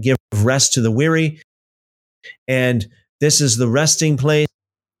quiet, give rest to the weary, and This is the resting place,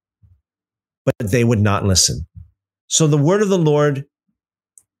 but they would not listen. So the word of the Lord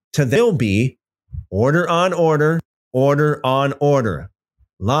to them will be order on order, order on order,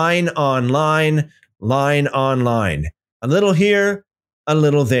 line on line, line on line, a little here, a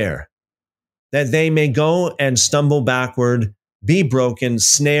little there, that they may go and stumble backward, be broken,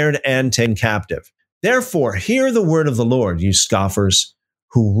 snared, and taken captive. Therefore, hear the word of the Lord, you scoffers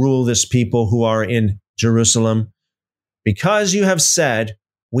who rule this people who are in Jerusalem. Because you have said,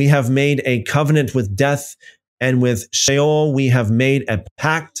 we have made a covenant with death, and with Sheol we have made a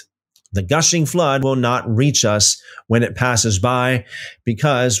pact. The gushing flood will not reach us when it passes by,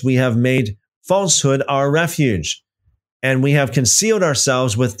 because we have made falsehood our refuge, and we have concealed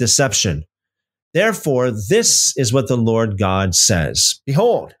ourselves with deception. Therefore, this is what the Lord God says.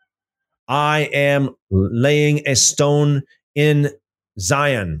 Behold, I am laying a stone in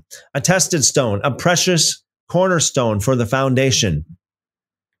Zion, a tested stone, a precious cornerstone for the foundation,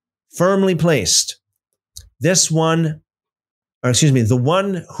 firmly placed. The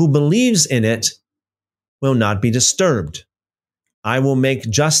one who believes in it will not be disturbed. I will make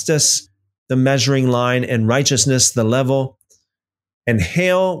justice the measuring line and righteousness the level, and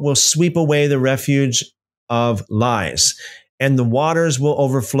hail will sweep away the refuge of lies, and the waters will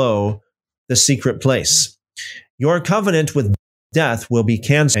overflow the secret place. Your covenant with death will be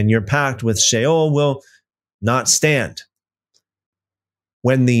canceled, and your pact with Sheol will not stand.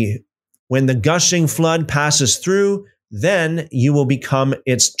 When the gushing flood passes through, then you will become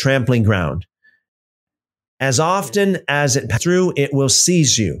its trampling ground. As often as it passes through, it will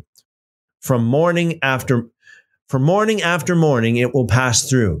seize you. For morning after morning, it will pass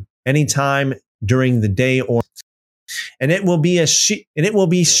through, anytime during the day, and it will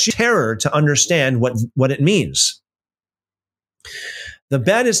be terror to understand what it means. The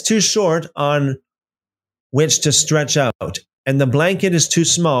bed is too short on which to stretch out, and the blanket is too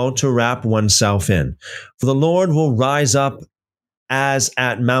small to wrap oneself in. For the Lord will rise up as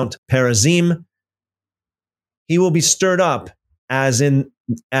at Mount Perazim. He will be stirred up as in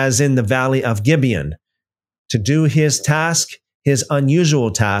the valley of Gibeon, to do his task, his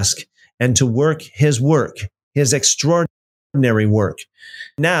unusual task, and to work, his extraordinary work.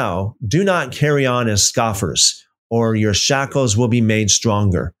 Now, do not carry on as scoffers, or your shackles will be made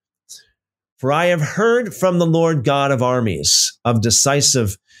stronger. For I have heard from the Lord God of armies of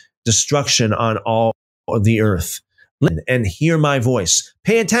decisive destruction on all the earth. Listen and hear my voice.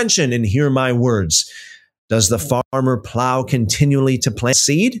 Pay attention and hear my words. Does the farmer plow continually to plant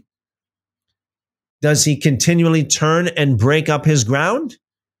seed? Does he continually turn and break up his ground?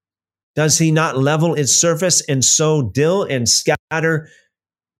 Does he not level its surface and sow dill and scatter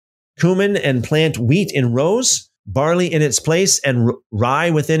cumin and plant wheat in rows, barley in its place and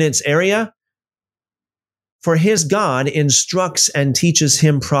rye within its area? For his God instructs and teaches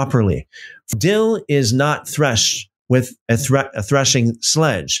him properly. Dill is not threshed with a threshing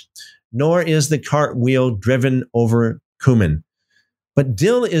sledge, nor is the cart wheel driven over cumin. But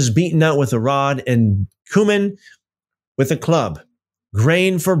dill is beaten out with a rod, and cumin with a club.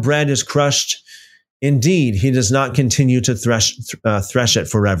 Grain for bread is crushed. Indeed, he does not continue to thresh it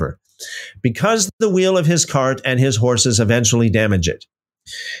forever, because the wheel of his cart and his horses eventually damage it.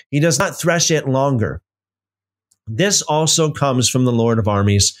 He does not thresh it longer. This also comes from the Lord of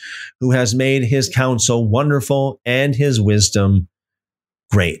armies, who has made his counsel wonderful and his wisdom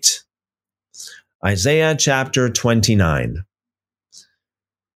great. Isaiah chapter 29.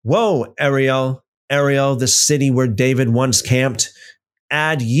 Woe, Ariel, the city where David once camped.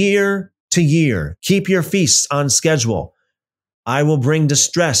 Add year to year. Keep your feasts on schedule. I will bring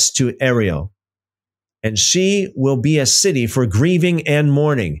distress to Ariel, and she will be a city for grieving and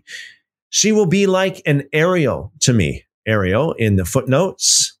mourning. She will be like an Ariel to me. Ariel in the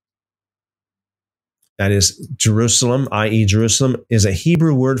footnotes. That is Jerusalem, i.e. Jerusalem, is a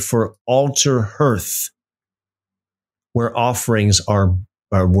Hebrew word for altar hearth, where offerings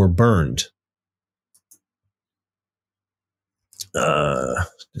were burned.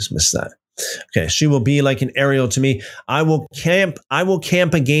 Just missed that. Okay, she will be like an Ariel to me. I will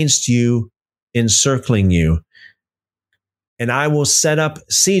camp against you, encircling you. And I will set up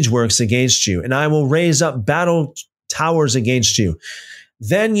siege works against you, and I will raise up battle towers against you.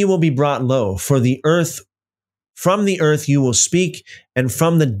 Then you will be brought low, from the earth you will speak, and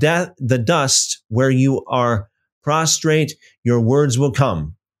from the dust where you are prostrate, your words will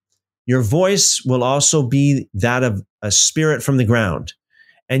come. Your voice will also be that of a spirit from the ground,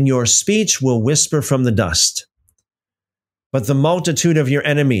 and your speech will whisper from the dust. But the multitude of your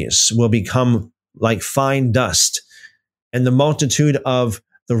enemies will become like fine dust, and the multitude of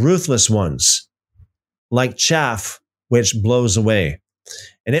the ruthless ones like chaff which blows away.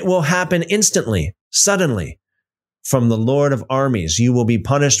 And it will happen instantly, suddenly. From the Lord of armies, you will be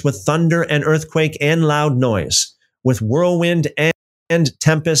punished with thunder and earthquake and loud noise, with whirlwind and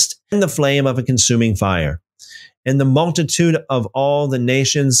tempest and the flame of a consuming fire. And the multitude of all the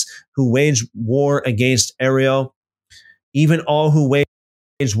nations who wage war against Ariel, even all who wage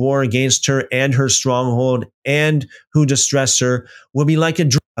war against her and her stronghold and who distress her, will be like a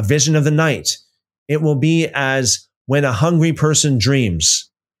vision of the night. It will be as when a hungry person dreams,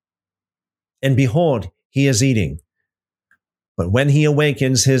 and behold, he is eating. But when he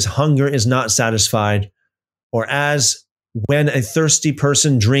awakens, his hunger is not satisfied, or as when a thirsty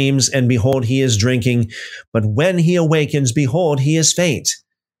person dreams, and behold, he is drinking. But when he awakens, behold, he is faint,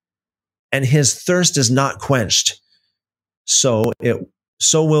 and his thirst is not quenched. So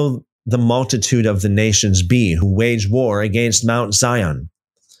will the multitude of the nations be who wage war against Mount Zion.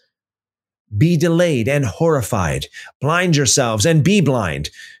 Be delayed and horrified. Blind yourselves and be blind.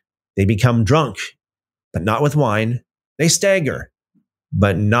 They become drunk, but not with wine. They stagger,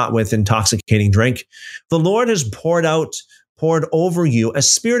 but not with intoxicating drink. The Lord has poured over you a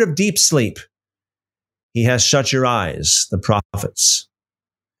spirit of deep sleep. He has shut your eyes, the prophets.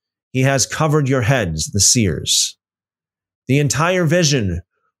 He has covered your heads, the seers. The entire vision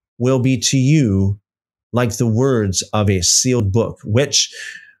will be to you like the words of a sealed book, which,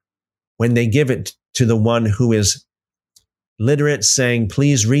 when they give it to the one who is literate, saying,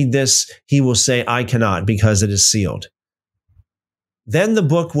 please read this, he will say, I cannot, because it is sealed. Then the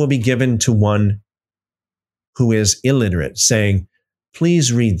book will be given to one who is illiterate, saying,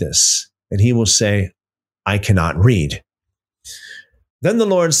 please read this. And he will say, I cannot read. Then the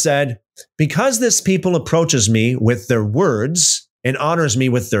Lord said, because this people approaches me with their words and honors me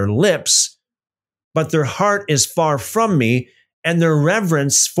with their lips, but their heart is far from me, and their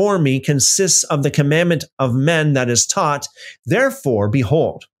reverence for me consists of the commandment of men that is taught, therefore,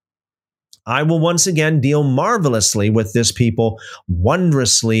 behold, I will once again deal marvelously with this people,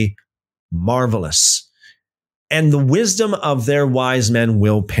 wondrously marvelous. And the wisdom of their wise men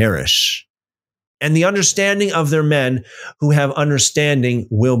will perish, and the understanding of their men who have understanding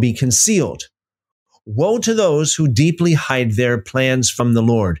will be concealed. Woe to those who deeply hide their plans from the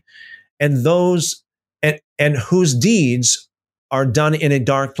Lord, and those and whose deeds are done in a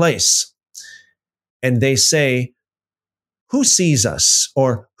dark place. And they say, who sees us,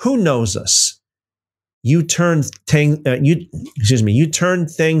 or who knows us? You turn things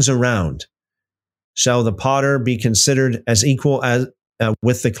around. Shall the potter be considered as equal as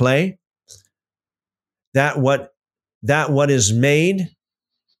with the clay? That what is made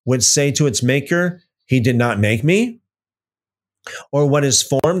would say to its maker, he did not make me? Or what is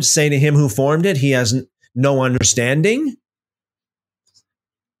formed say to him who formed it, he has no understanding?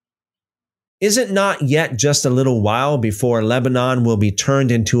 Is it not yet just a little while before Lebanon will be turned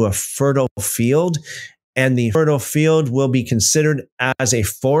into a fertile field, and the fertile field will be considered as a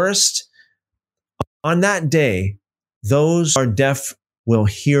forest? On that day, those who are deaf will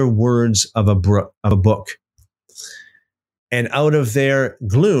hear words of a book. And out of their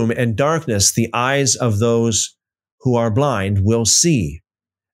gloom and darkness, the eyes of those who are blind will see.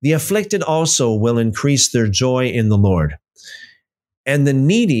 The afflicted also will increase their joy in the Lord. And the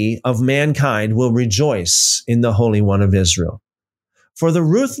needy of mankind will rejoice in the Holy One of Israel. For the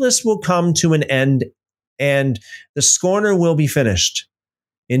ruthless will come to an end, and the scorner will be finished.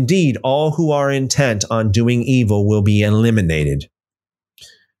 Indeed, all who are intent on doing evil will be eliminated,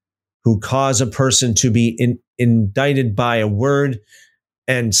 who cause a person to be indicted by a word,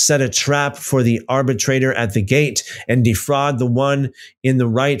 and set a trap for the arbitrator at the gate, and defraud the one in the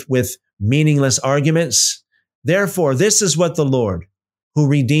right with meaningless arguments. Therefore, this is what the Lord, who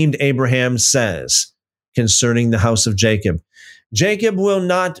redeemed Abraham, says concerning the house of Jacob. Jacob will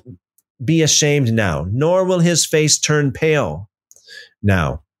not be ashamed now, nor will his face turn pale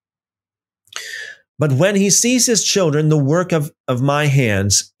now. But when he sees his children, the work of my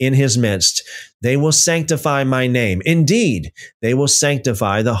hands in his midst, they will sanctify my name. Indeed, they will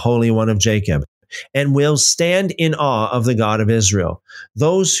sanctify the Holy One of Jacob, and will stand in awe of the God of Israel.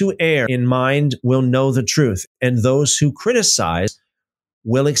 Those who err in mind will know the truth, and those who criticize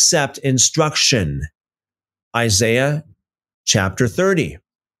will accept instruction. Isaiah chapter 30.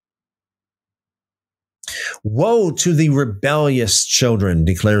 Woe to the rebellious children,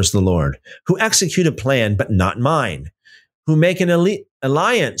 declares the Lord, who execute a plan, but not mine, who make an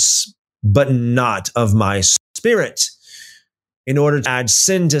alliance, but not of my spirit, in order to add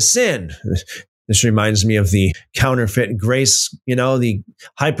sin to sin. This reminds me of the counterfeit grace, the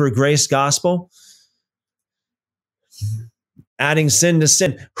hyper grace gospel. Adding sin to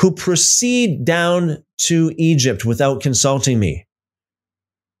sin, who proceed down to Egypt without consulting me,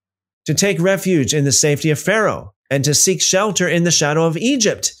 to take refuge in the safety of Pharaoh, and to seek shelter in the shadow of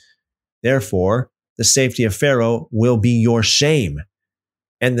Egypt. Therefore, the safety of Pharaoh will be your shame,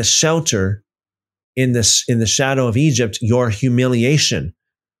 and the shelter in the shadow of Egypt, your humiliation.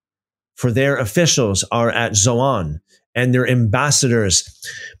 For their officials are at Zoan, and their ambassadors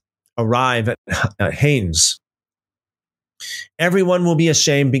arrive at Hanes. Everyone will be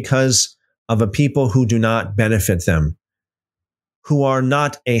ashamed because of a people who do not benefit them, who are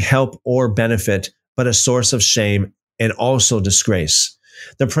not a help or benefit, but a source of shame and also disgrace.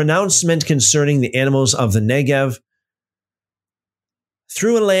 The pronouncement concerning the animals of the Negev,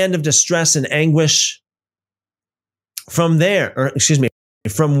 through a land of distress and anguish, from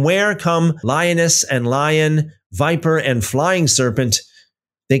where come lioness and lion, viper and flying serpent.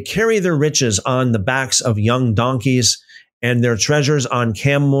 They carry their riches on the backs of young donkeys and their treasures on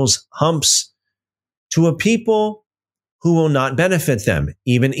camels' humps, to a people who will not benefit them,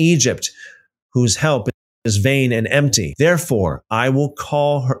 even Egypt, whose help is vain and empty. Therefore, I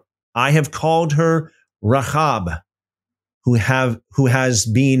have called her Rahab, who has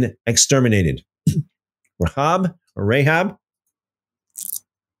been exterminated. Rahab or Rahab.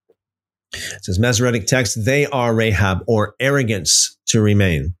 It says Masoretic text, they are Rahab, or arrogance to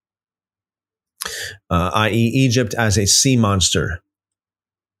remain, i.e. Egypt as a sea monster.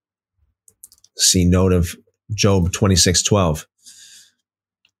 See note of Job 26:12.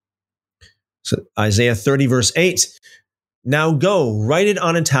 So Isaiah 30 verse 8, now go, write it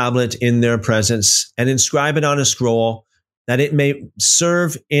on a tablet in their presence and inscribe it on a scroll, that it may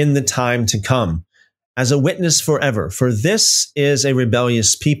serve in the time to come as a witness forever. For this is a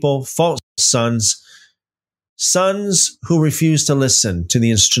rebellious people, false sons who refuse to listen to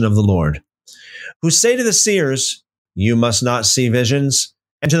the instruction of the Lord, who say to the seers, you must not see visions,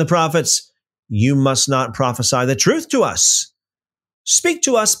 and to the prophets, you must not prophesy the truth to us. Speak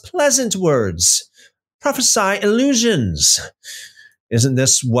to us pleasant words, prophesy illusions. Isn't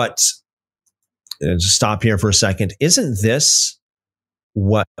this what, stop here for a second, isn't this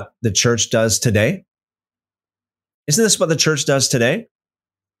what the church does today? Isn't this what the church does today?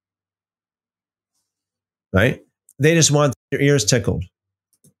 Right? They just want their ears tickled.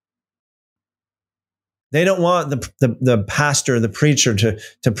 They don't want the pastor, the preacher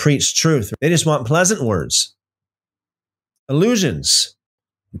to preach truth. They just want pleasant words. Illusions.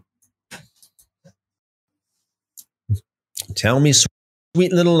 Tell me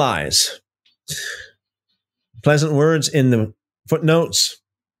sweet little lies. Pleasant words in the footnotes.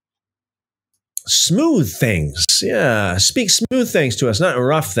 Smooth things. Yeah, speak smooth things to us, not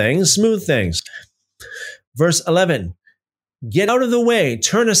rough things, smooth things. Verse 11, get out of the way,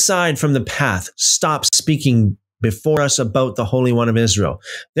 turn aside from the path, stop speaking before us about the Holy One of Israel.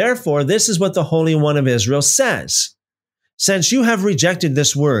 Therefore, this is what the Holy One of Israel says. Since you have rejected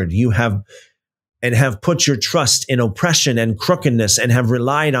this word, you have put your trust in oppression and crookedness and have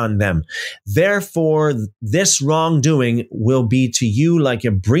relied on them. Therefore, this wrongdoing will be to you like a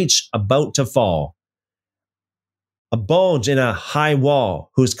breach about to fall, a bulge in a high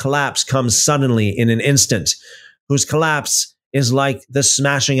wall whose collapse comes suddenly in an instant, whose collapse is like the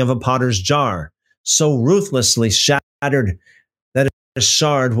smashing of a potter's jar, so ruthlessly shattered that a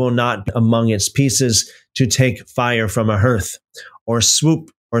shard will not be among its pieces to take fire from a hearth, or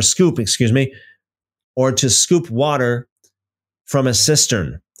scoop, or to scoop water from a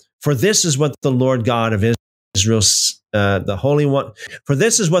cistern. For this is what the Lord God of Israel, the Holy One, for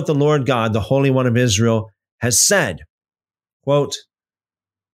this is what the Lord God, the Holy One of Israel, has said, quote,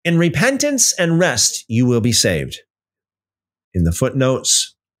 in repentance and rest, you will be saved. In the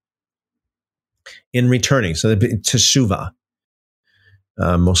footnotes, in returning, so the teshuvah,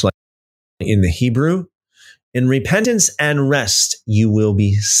 most likely in the Hebrew, in repentance and rest, you will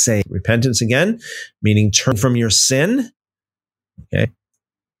be saved. Repentance again, meaning turn from your sin. Okay.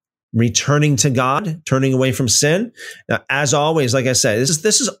 Returning to God, turning away from sin. Now, as always, like I said,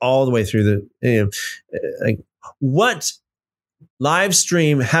 this is all the way through what live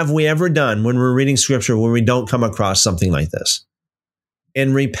stream have we ever done when we're reading scripture where we don't come across something like this?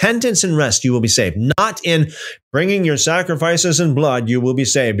 In repentance and rest, you will be saved. Not in bringing your sacrifices and blood, you will be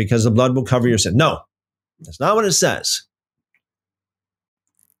saved because the blood will cover your sin. No, that's not what it says.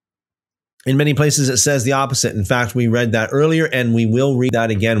 In many places, it says the opposite. In fact, we read that earlier, and we will read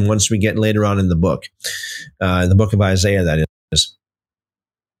that again once we get later on in the book of Isaiah, that is.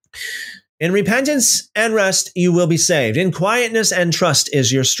 In repentance and rest, you will be saved. In quietness and trust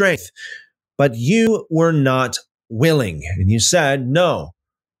is your strength. But you were not willing. And you said, no,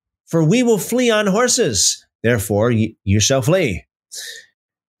 for we will flee on horses. Therefore, you shall flee.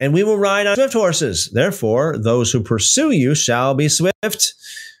 and we will ride on swift horses. Therefore, those who pursue you shall be swift.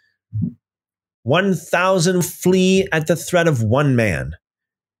 1,000 flee at the threat of one man.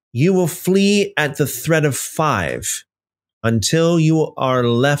 You will flee at the threat of 5, until you are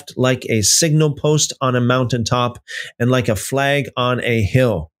left like a signal post on a mountaintop and like a flag on a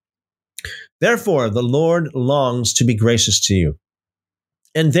hill. Therefore, the Lord longs to be gracious to you.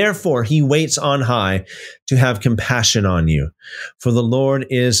 And therefore, he waits on high to have compassion on you. For the Lord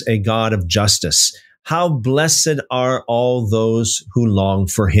is a God of justice. How blessed are all those who long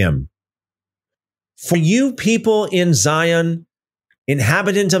for him. For you people in Zion,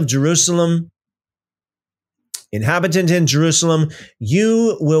 inhabitant in Jerusalem,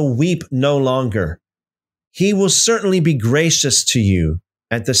 you will weep no longer. He will certainly be gracious to you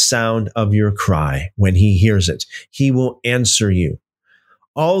at the sound of your cry. When he hears it, he will answer you.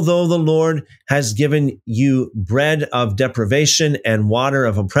 Although the Lord has given you bread of deprivation and water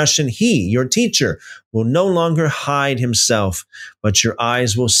of oppression, he, your teacher, will no longer hide himself, but your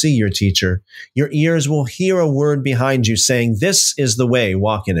eyes will see your teacher. Your ears will hear a word behind you saying, this is the way,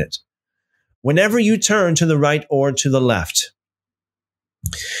 walk in it. Whenever you turn to the right or to the left,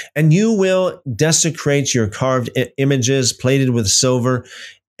 and you will desecrate your carved images plated with silver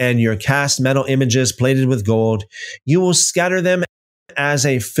and your cast metal images plated with gold, you will scatter them as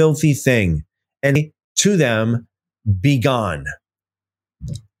a filthy thing, and to them, be gone.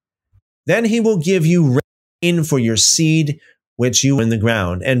 Then he will give you rain for your seed, which you in the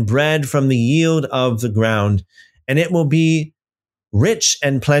ground, and bread from the yield of the ground, and it will be rich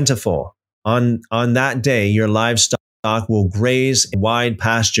and plentiful. On that day, your livestock will graze a wide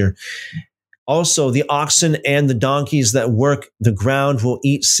pasture. Also, the oxen and the donkeys that work the ground will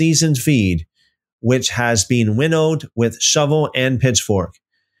eat seasoned feed, which has been winnowed with shovel and pitchfork.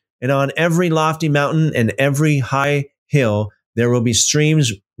 And on every lofty mountain and every high hill, there will be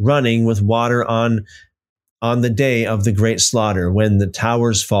streams running with water on the day of the great slaughter, when the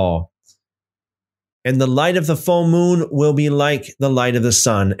towers fall. And the light of the full moon will be like the light of the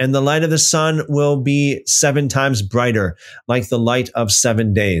sun, and the light of the sun will be 7 times brighter, like the light of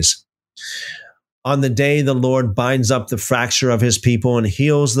 7 days. On the day the Lord binds up the fracture of his people and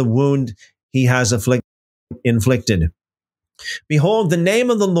heals the wound he has inflicted. Behold, the name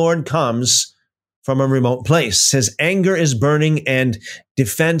of the Lord comes from a remote place. His anger is burning and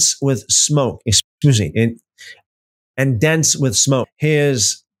defense with smoke. And dense with smoke.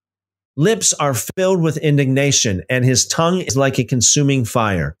 His lips are filled with indignation, and his tongue is like a consuming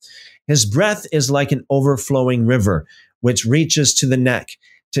fire. His breath is like an overflowing river, which reaches to the neck,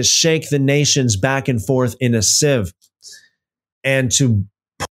 to shake the nations back and forth in a sieve, and to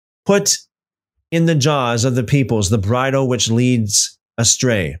put in the jaws of the peoples the bridle which leads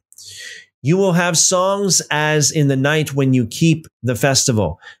astray. You will have songs as in the night when you keep the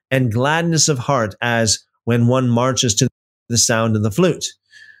festival, and gladness of heart as when one marches to the sound of the flute.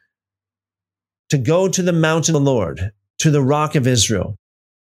 To go to the mountain of the Lord, to the rock of Israel,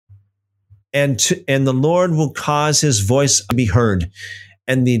 and the Lord will cause his voice to be heard,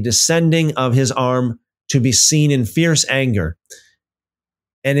 and the descending of his arm to be seen in fierce anger,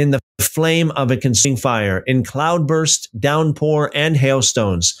 and in the flame of a consuming fire, in cloudburst, downpour, and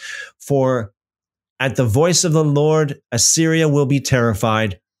hailstones. For at the voice of the Lord, Assyria will be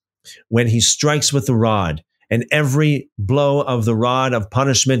terrified when he strikes with the rod, and every blow of the rod of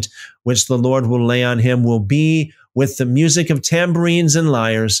punishment which the Lord will lay on him will be with the music of tambourines and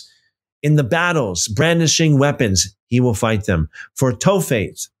lyres. In the battles, brandishing weapons, he will fight them. For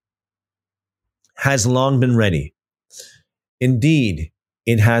Tophet has long been ready. Indeed,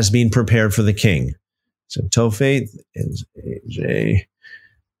 it has been prepared for the king. So Tophet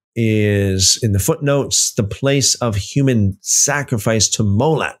is in the footnotes, the place of human sacrifice to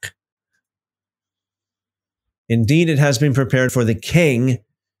Molech. Indeed, it has been prepared for the king.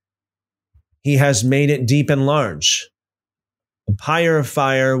 He has made it deep and large. A pyre of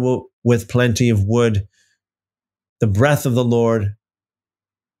fire with plenty of wood. The breath of the Lord,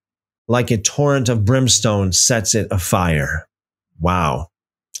 like a torrent of brimstone, sets it afire. Wow.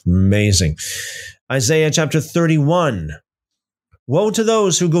 Amazing. Isaiah chapter 31. Woe to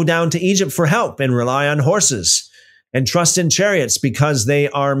those who go down to Egypt for help and rely on horses and trust in chariots because they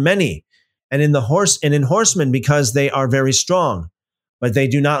are many, and in horsemen because they are very strong. But they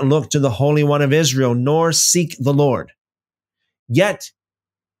do not look to the Holy One of Israel, nor seek the Lord. Yet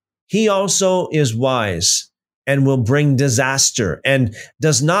he also is wise and will bring disaster, and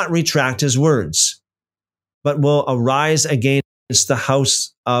does not retract his words, but will arise against the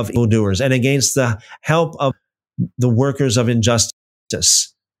house of evildoers and against the help of the workers of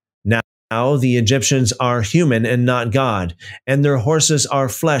injustice. Now the Egyptians are human and not God, and their horses are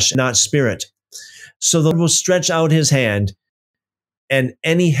flesh, not spirit. So the Lord will stretch out his hand, and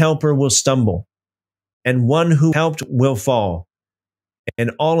any helper will stumble, and one who helped will fall,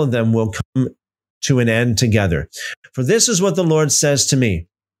 and all of them will come to an end together. For this is what the Lord says to me.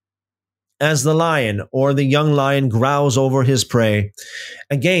 As the lion or the young lion growls over his prey,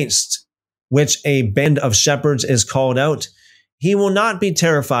 against which a band of shepherds is called out, he will not be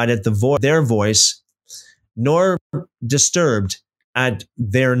terrified at their voice, nor disturbed at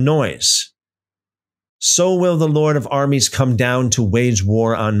their noise. So will the Lord of armies come down to wage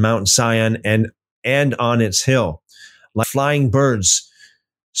war on Mount Zion and on its hill. Like flying birds,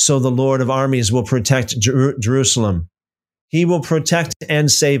 so the Lord of armies will protect Jerusalem. He will protect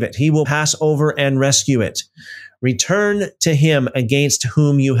and save it. He will pass over and rescue it. Return to him against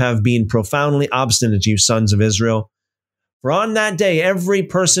whom you have been profoundly obstinate, you sons of Israel. For on that day, every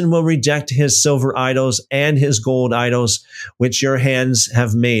person will reject his silver idols and his gold idols, which your hands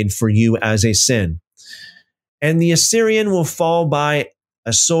have made for you as a sin. And the Assyrian will fall by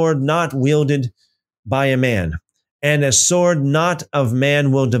a sword not wielded by a man, and a sword not of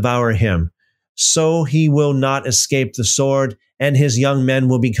man will devour him. So he will not escape the sword, and his young men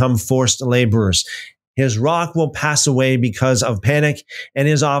will become forced laborers. His rock will pass away because of panic, and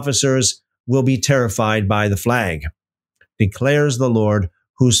his officers will be terrified by the flag, declares the Lord,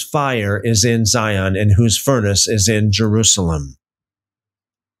 whose fire is in Zion and whose furnace is in Jerusalem.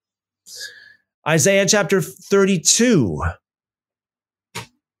 Isaiah chapter 32.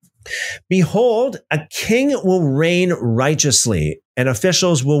 Behold, a king will reign righteously, and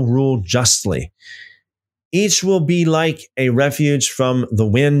officials will rule justly. Each will be like a refuge from the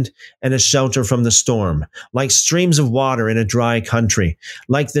wind and a shelter from the storm, like streams of water in a dry country,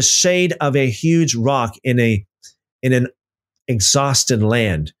 like the shade of a huge rock in an exhausted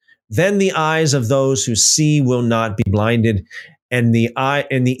land. Then the eyes of those who see will not be blinded, and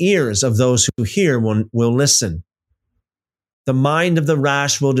the ears of those who hear will listen. The mind of the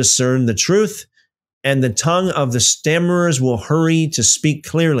rash will discern the truth, and the tongue of the stammerers will hurry to speak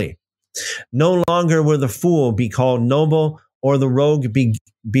clearly. No longer will the fool be called noble, or the rogue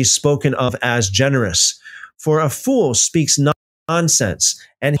be spoken of as generous. For a fool speaks nonsense,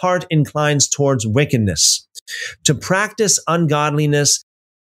 and his heart inclines towards wickedness. To practice ungodliness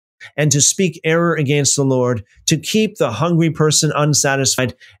and to speak error against the Lord, to keep the hungry person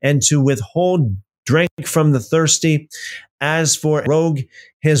unsatisfied, and to withhold drink from the thirsty. As for a rogue,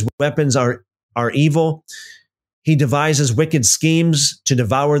 his weapons are evil. He devises wicked schemes to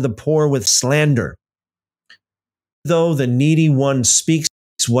devour the poor with slander. Though the needy one speaks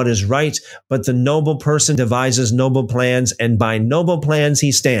what is right, but the noble person devises noble plans, and by noble plans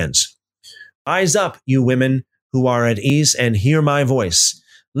he stands. Rise up, you women who are at ease, and hear my voice.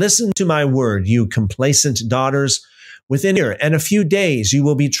 Listen to my word, you complacent daughters. Within a year and a few days you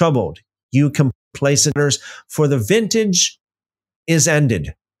will be troubled, you complacent daughters, for the vintage is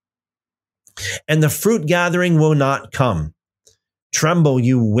ended, and the fruit gathering will not come. Tremble,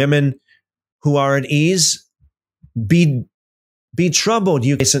 you women who are at ease. Be troubled,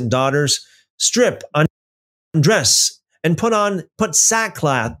 you innocent daughters. Strip, undress, and put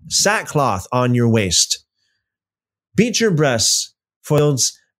sackcloth on your waist. Beat your breasts for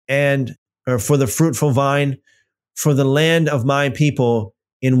fields or for the fruitful vine, for the land of my people,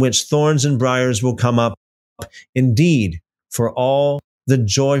 in which thorns and briars will come up. Indeed, for all the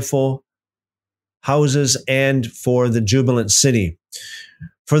joyful houses and for the jubilant city.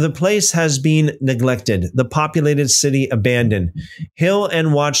 For the place has been neglected, the populated city abandoned. Hill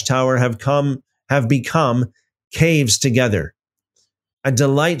and watchtower have become caves together. A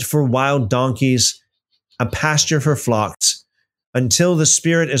delight for wild donkeys, a pasture for flocks, until the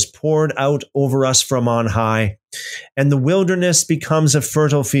Spirit is poured out over us from on high, and the wilderness becomes a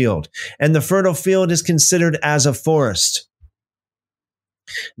fertile field, and the fertile field is considered as a forest.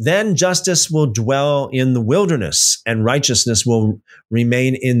 Then justice will dwell in the wilderness, and righteousness will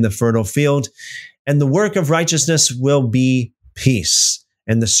remain in the fertile field, and the work of righteousness will be peace,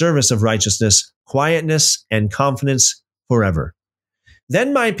 and the service of righteousness, quietness and confidence forever.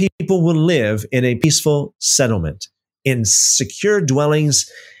 Then my people will live in a peaceful settlement, in secure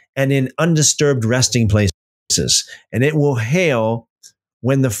dwellings, and in undisturbed resting places, and it will hail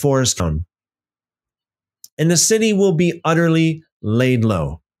when the forest comes. And the city will be utterly laid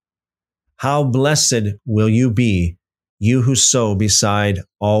low. How blessed will you be, you who sow beside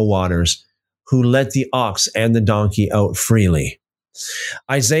all waters, who let the ox and the donkey out freely.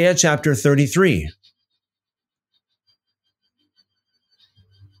 Isaiah chapter 33.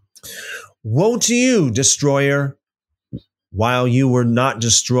 Woe to you, destroyer! while you were not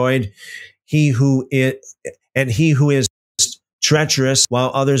destroyed, he who is treacherous,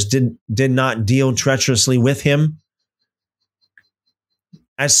 while others did not deal treacherously with him.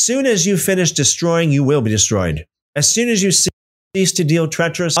 As soon as you finish destroying, you will be destroyed. As soon as you cease to deal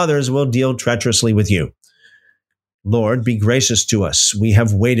treacherous, others will deal treacherously with you. Lord, be gracious to us. We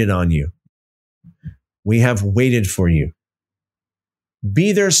have waited on you. We have waited for you.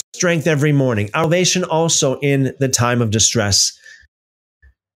 Be their strength every morning, salvation also in the time of distress.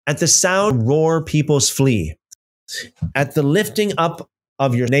 At the sound, roar, peoples flee. At the lifting up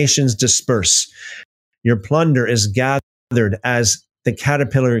of your nations disperse. Your plunder is gathered as the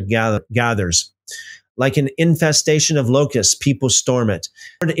caterpillar gathers. Like an infestation of locusts, people storm it.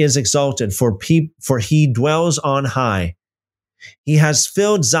 The Lord is exalted, for he dwells on high. He has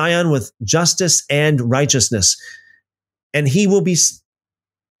filled Zion with justice and righteousness, and he will be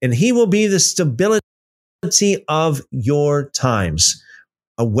the stability of your times.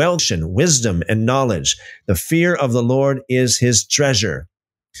 A wealth, wisdom, and knowledge. The fear of the Lord is his treasure.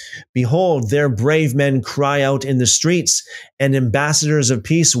 Behold, their brave men cry out in the streets, and ambassadors of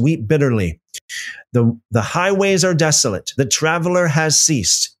peace weep bitterly. The highways are desolate. The traveler has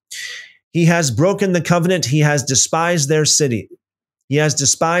ceased. He has broken the covenant. He has despised their city. He has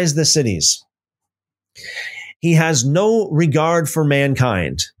despised the cities. He has no regard for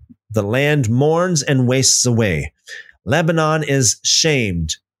mankind. The land mourns and wastes away. Lebanon is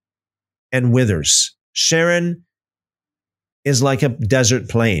shamed and withers. Sharon is like a desert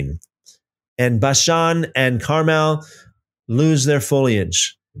plain, and Bashan and Carmel lose their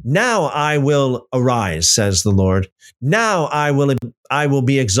foliage. Now I will arise, says the Lord. Now I will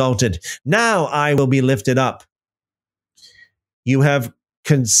be exalted. Now I will be lifted up. You have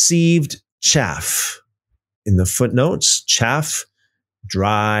conceived chaff. In the footnotes, chaff,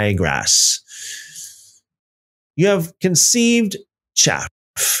 dry grass. You have conceived chaff.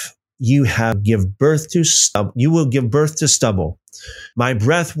 You will give birth to stubble. My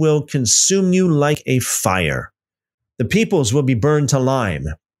breath will consume you like a fire. The peoples will be burned to lime,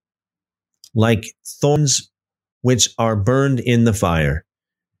 like thorns which are burned in the fire.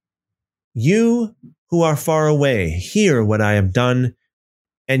 You who are far away, hear what I have done,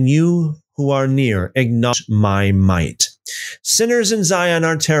 and you who are near, acknowledge my might. Sinners in Zion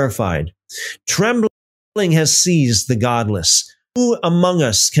are terrified. Trembling has seized the godless. Who among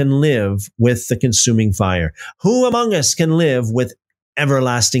us can live with the consuming fire? Who among us can live with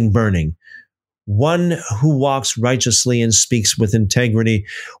everlasting burning? One who walks righteously and speaks with integrity.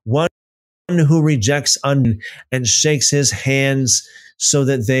 One who rejects and shakes his hands so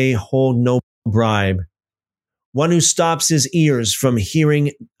that they hold no bribe. One who stops his ears from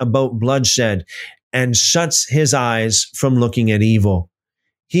hearing about bloodshed and shuts his eyes from looking at evil.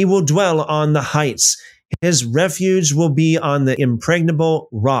 He will dwell on the heights. His refuge will be on the impregnable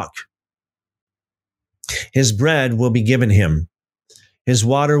rock. His bread will be given him. His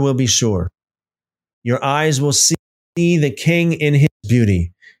water will be sure. Your eyes will see the king in his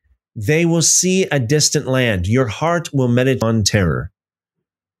beauty. They will see a distant land. Your heart will meditate on terror.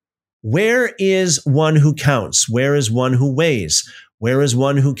 Where is one who counts? Where is one who weighs? Where is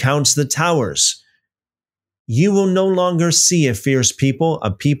one who counts the towers? You will no longer see a fierce people, a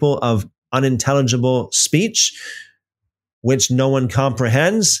people of unintelligible speech, which no one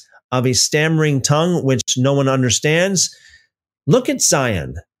comprehends, of a stammering tongue, which no one understands. Look at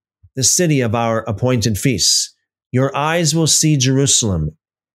Zion, the city of our appointed feasts. Your eyes will see Jerusalem,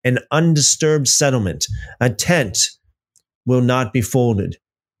 an undisturbed settlement. A tent will not be folded.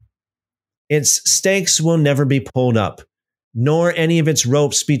 Its stakes will never be pulled up, nor any of its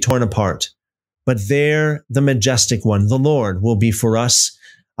ropes be torn apart. But there, the majestic one, the Lord, will be for us,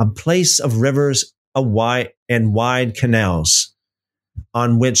 a place of rivers, wide canals,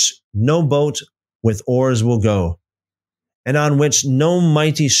 on which no boat with oars will go, and on which no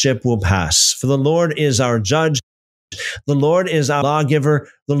mighty ship will pass. For the Lord is our judge, the Lord is our lawgiver,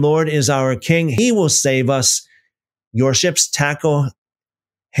 the Lord is our king. He will save us. Your ship's tackle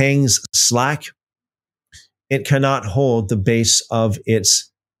hangs slack. It cannot hold the base of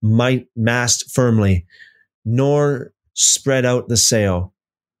its mast firmly, nor spread out the sail.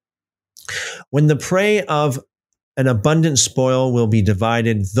 When the prey of an abundant spoil will be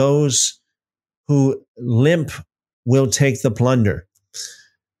divided, those who limp will take the plunder.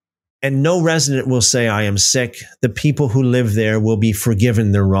 And no resident will say, I am sick. The people who live there will be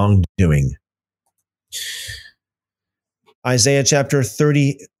forgiven their wrongdoing. Isaiah chapter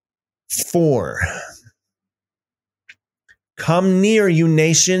 34. Come near, you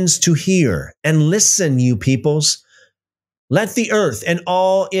nations, to hear, and listen, you peoples. Let the earth and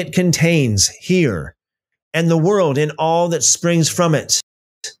all it contains hear. and the world and all that springs from it.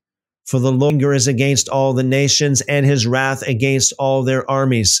 For the Lord's anger is against all the nations, and his wrath against all their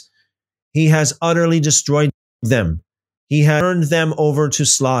armies. He has utterly destroyed them. He has turned them over to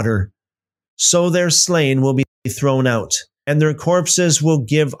slaughter. So their slain will be thrown out, and their corpses will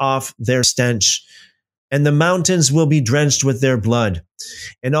give off their stench, and the mountains will be drenched with their blood,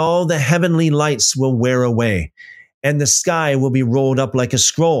 and all the heavenly lights will wear away, and the sky will be rolled up like a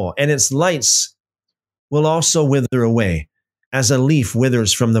scroll, and its lights will also wither away, as a leaf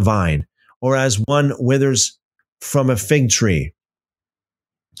withers from the vine, or as one withers from a fig tree.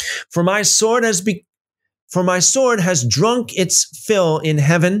 For my sword has drunk its fill in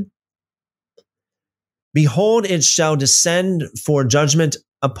heaven. Behold, it shall descend for judgment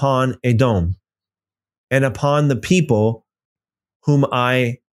upon Edom, and upon the people whom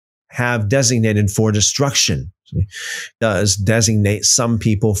I have designated for destruction. It does designate some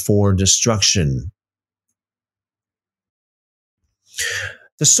people for destruction.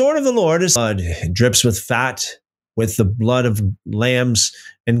 The sword of the Lord is blood. It drips with fat, with the blood of lambs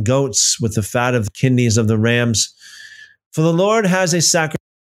and goats, with the fat of the kidneys of the rams. For the Lord has a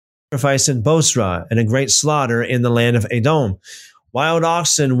sacrifice in Bosra, and a great slaughter in the land of Edom. Wild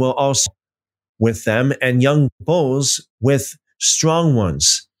oxen will also with them, and young bulls with strong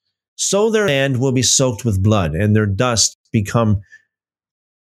ones. So their land will be soaked with blood, and their dust become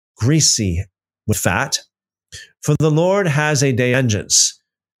greasy with fat. For the Lord has a day of vengeance,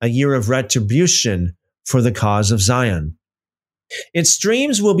 a year of retribution for the cause of Zion. Its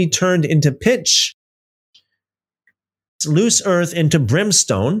streams will be turned into pitch, its loose earth into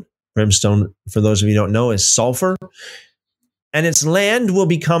brimstone. Brimstone, for those of you who don't know, is sulfur. And its land will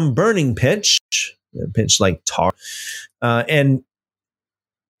become burning pitch like tar. And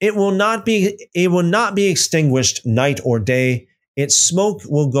it will not be extinguished night or day. Its smoke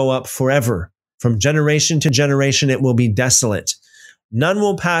will go up forever. From generation to generation, it will be desolate. None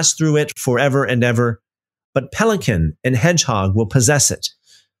will pass through it forever and ever, but pelican and hedgehog will possess it.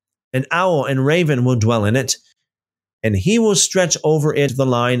 An owl and raven will dwell in it, and he will stretch over it the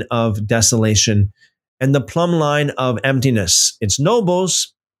line of desolation and the plumb line of emptiness. Its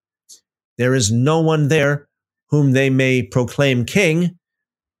nobles, there is no one there whom they may proclaim king,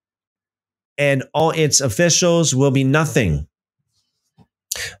 and all its officials will be nothing.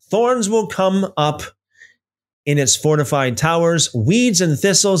 Thorns will come up in its fortified towers, weeds and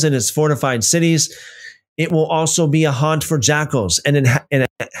thistles in its fortified cities. It will also be a haunt for jackals and a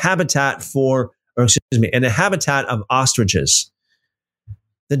habitat of ostriches.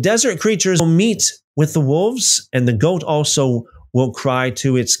 The desert creatures will meet with the wolves, and the goat also will cry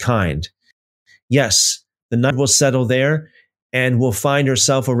to its kind. Yes, the night will settle there and will find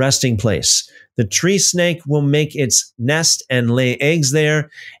herself a resting place. The tree snake will make its nest and lay eggs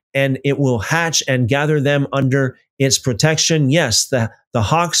there, and it will hatch and gather them under its protection. Yes, the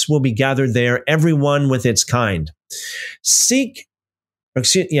hawks will be gathered there, every one with its kind. Seek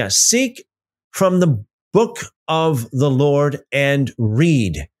from the book of the Lord and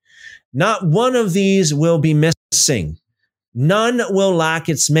read. Not one of these will be missing. None will lack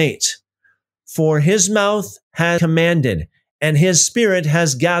its mate. For his mouth has commanded, and his spirit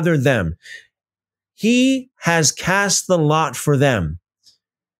has gathered them. He has cast the lot for them,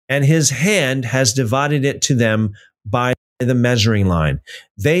 and his hand has divided it to them by the measuring line.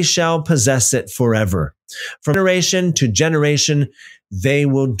 They shall possess it forever. From generation to generation, they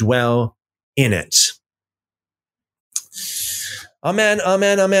will dwell in it. Amen,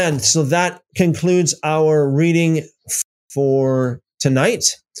 amen, amen. So that concludes our reading for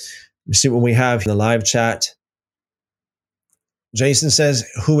tonight. Let's see what we have in the live chat. Jason says,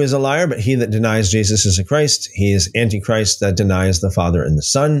 who is a liar? But he that denies Jesus is a Christ. He is Antichrist that denies the Father and the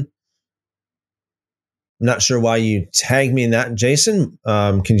Son. I'm not sure why you tagged me in that, Jason.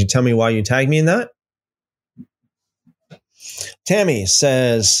 Can you tell me why you tagged me in that? Tammy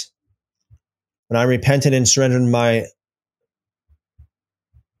says, when I repented and surrendered my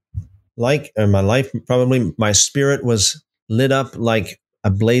life, probably my spirit was lit up like a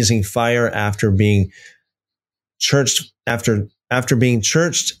blazing fire after being churched. After being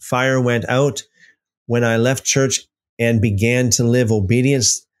churched, fire went out. When I left church and began to live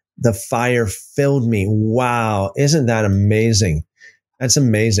obedience, the fire filled me. Wow. Isn't that amazing? That's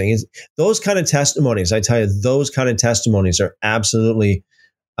amazing. Those kind of testimonies, I tell you, those kind of testimonies are absolutely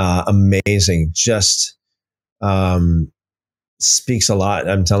amazing. Just speaks a lot.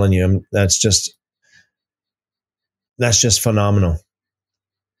 I'm telling you, that's just phenomenal.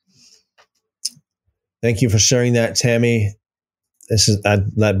 Thank you for sharing that, Tammy.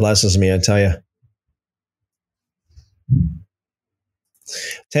 That blesses me, I tell you.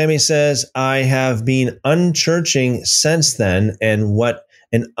 Tammy says, I have been unchurching since then, and what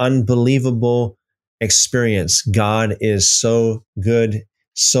an unbelievable experience. God is so good,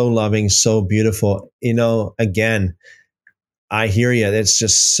 so loving, so beautiful. Again, I hear you. It's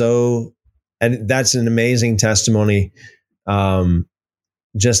just so, and that's an amazing testimony.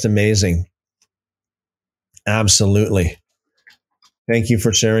 Just amazing. Absolutely. Thank you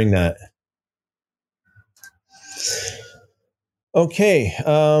for sharing that. Okay.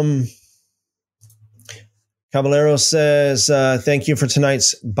 Caballero says, thank you for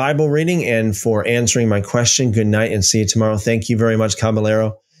tonight's Bible reading and for answering my question. Good night and see you tomorrow. Thank you very much,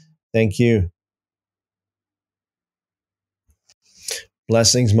 Caballero. Thank you.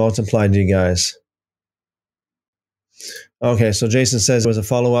 Blessings multiplied to you guys. Okay, so Jason says it was a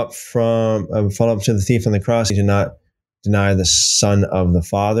follow-up to the thief on the cross. He did not deny the Son of the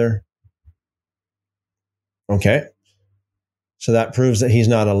Father. Okay. So that proves that he's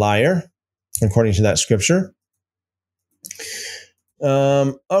not a liar, according to that scripture.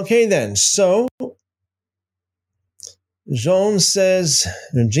 Okay, then. So Jean says,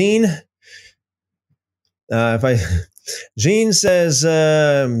 Jean says,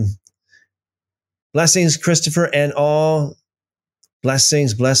 blessings, Christopher, and all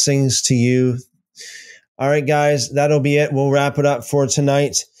blessings to you. All right, guys, that'll be it. We'll wrap it up for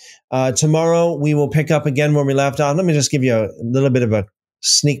tonight. Tomorrow, we will pick up again where we left off. Let me just give you a little bit of a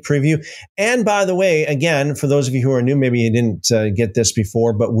sneak preview. And by the way, again, for those of you who are new, maybe you didn't get this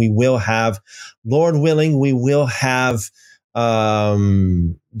before, but we will have, Lord willing, we will have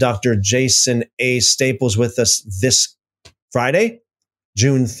Dr. Jason A. Staples with us this Friday,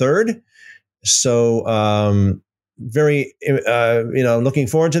 June 3rd. So very, looking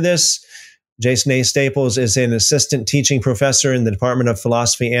forward to this. Jason A. Staples is an assistant teaching professor in the Department of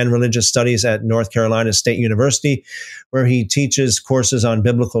Philosophy and Religious Studies at North Carolina State University, where he teaches courses on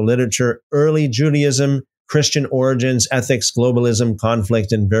biblical literature, early Judaism, Christian origins, ethics, globalism,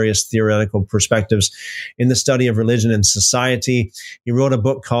 conflict, and various theoretical perspectives in the study of religion and society. He wrote a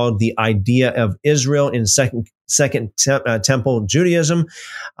book called The Idea of Israel in Second Temple Judaism.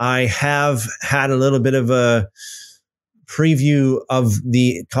 I have had a little bit of a preview of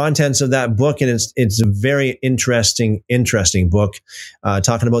the contents of that book, and it's a very interesting book,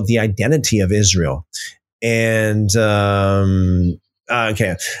 talking about the identity of Israel. And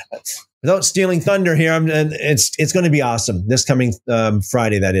okay, without stealing thunder here, it's going to be awesome this coming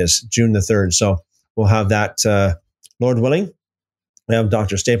Friday. That is June the 3rd. So we'll have that, Lord willing. We have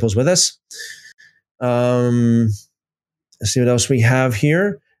Dr. Staples with us. Let's see what else we have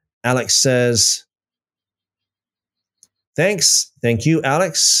here. Alex says, thanks. Thank you,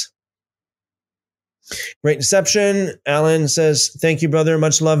 Alex. Great Deception. Alan says, thank you, brother.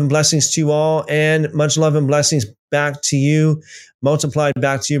 Much love and blessings to you all. And much love and blessings back to you. Multiplied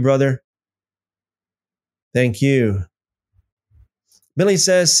back to you, brother. Thank you. Billy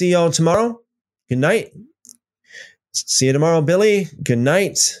says, see y'all tomorrow. Good night. See you tomorrow, Billy. Good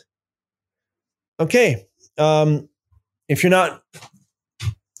night. Okay. If you're not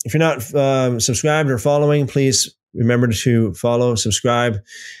subscribed or following, please remember to follow, subscribe,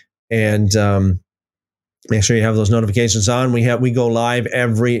 and make sure you have those notifications on. We go live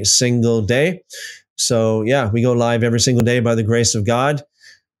every single day. So yeah, we go live every single day by the grace of God.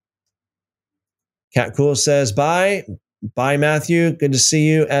 Cat Cool says bye. Bye, Matthew. Good to see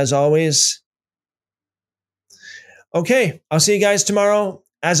you as always. Okay, I'll see you guys tomorrow.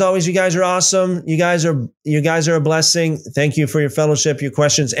 As always, you guys are awesome. You guys are a blessing. Thank you for your fellowship, your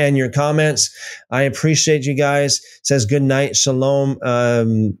questions, and your comments. I appreciate you guys. Says good night, shalom.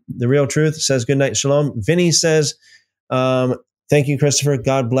 The Real Truth says good night, shalom. Vinny says, thank you, Christopher.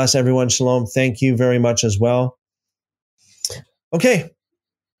 God bless everyone. Shalom. Thank you very much as well. Okay,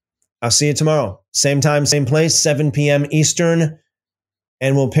 I'll see you tomorrow. Same time, same place, 7 p.m. Eastern.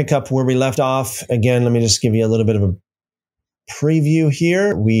 And we'll pick up where we left off. Again, let me just give you a little bit of a preview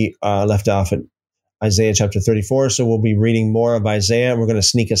here. We left off at Isaiah chapter 34, so we'll be reading more of Isaiah, and we're going to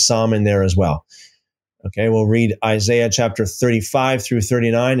sneak a psalm in there as well. Okay, we'll read Isaiah chapter 35 through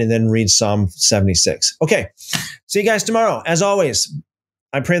 39, and then read Psalm 76. Okay, see you guys tomorrow. As always,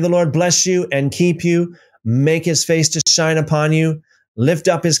 I pray the Lord bless you and keep you, make his face to shine upon you, lift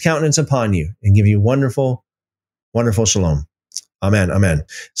up his countenance upon you, and give you wonderful, wonderful shalom. Amen. Amen.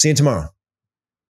 See you tomorrow.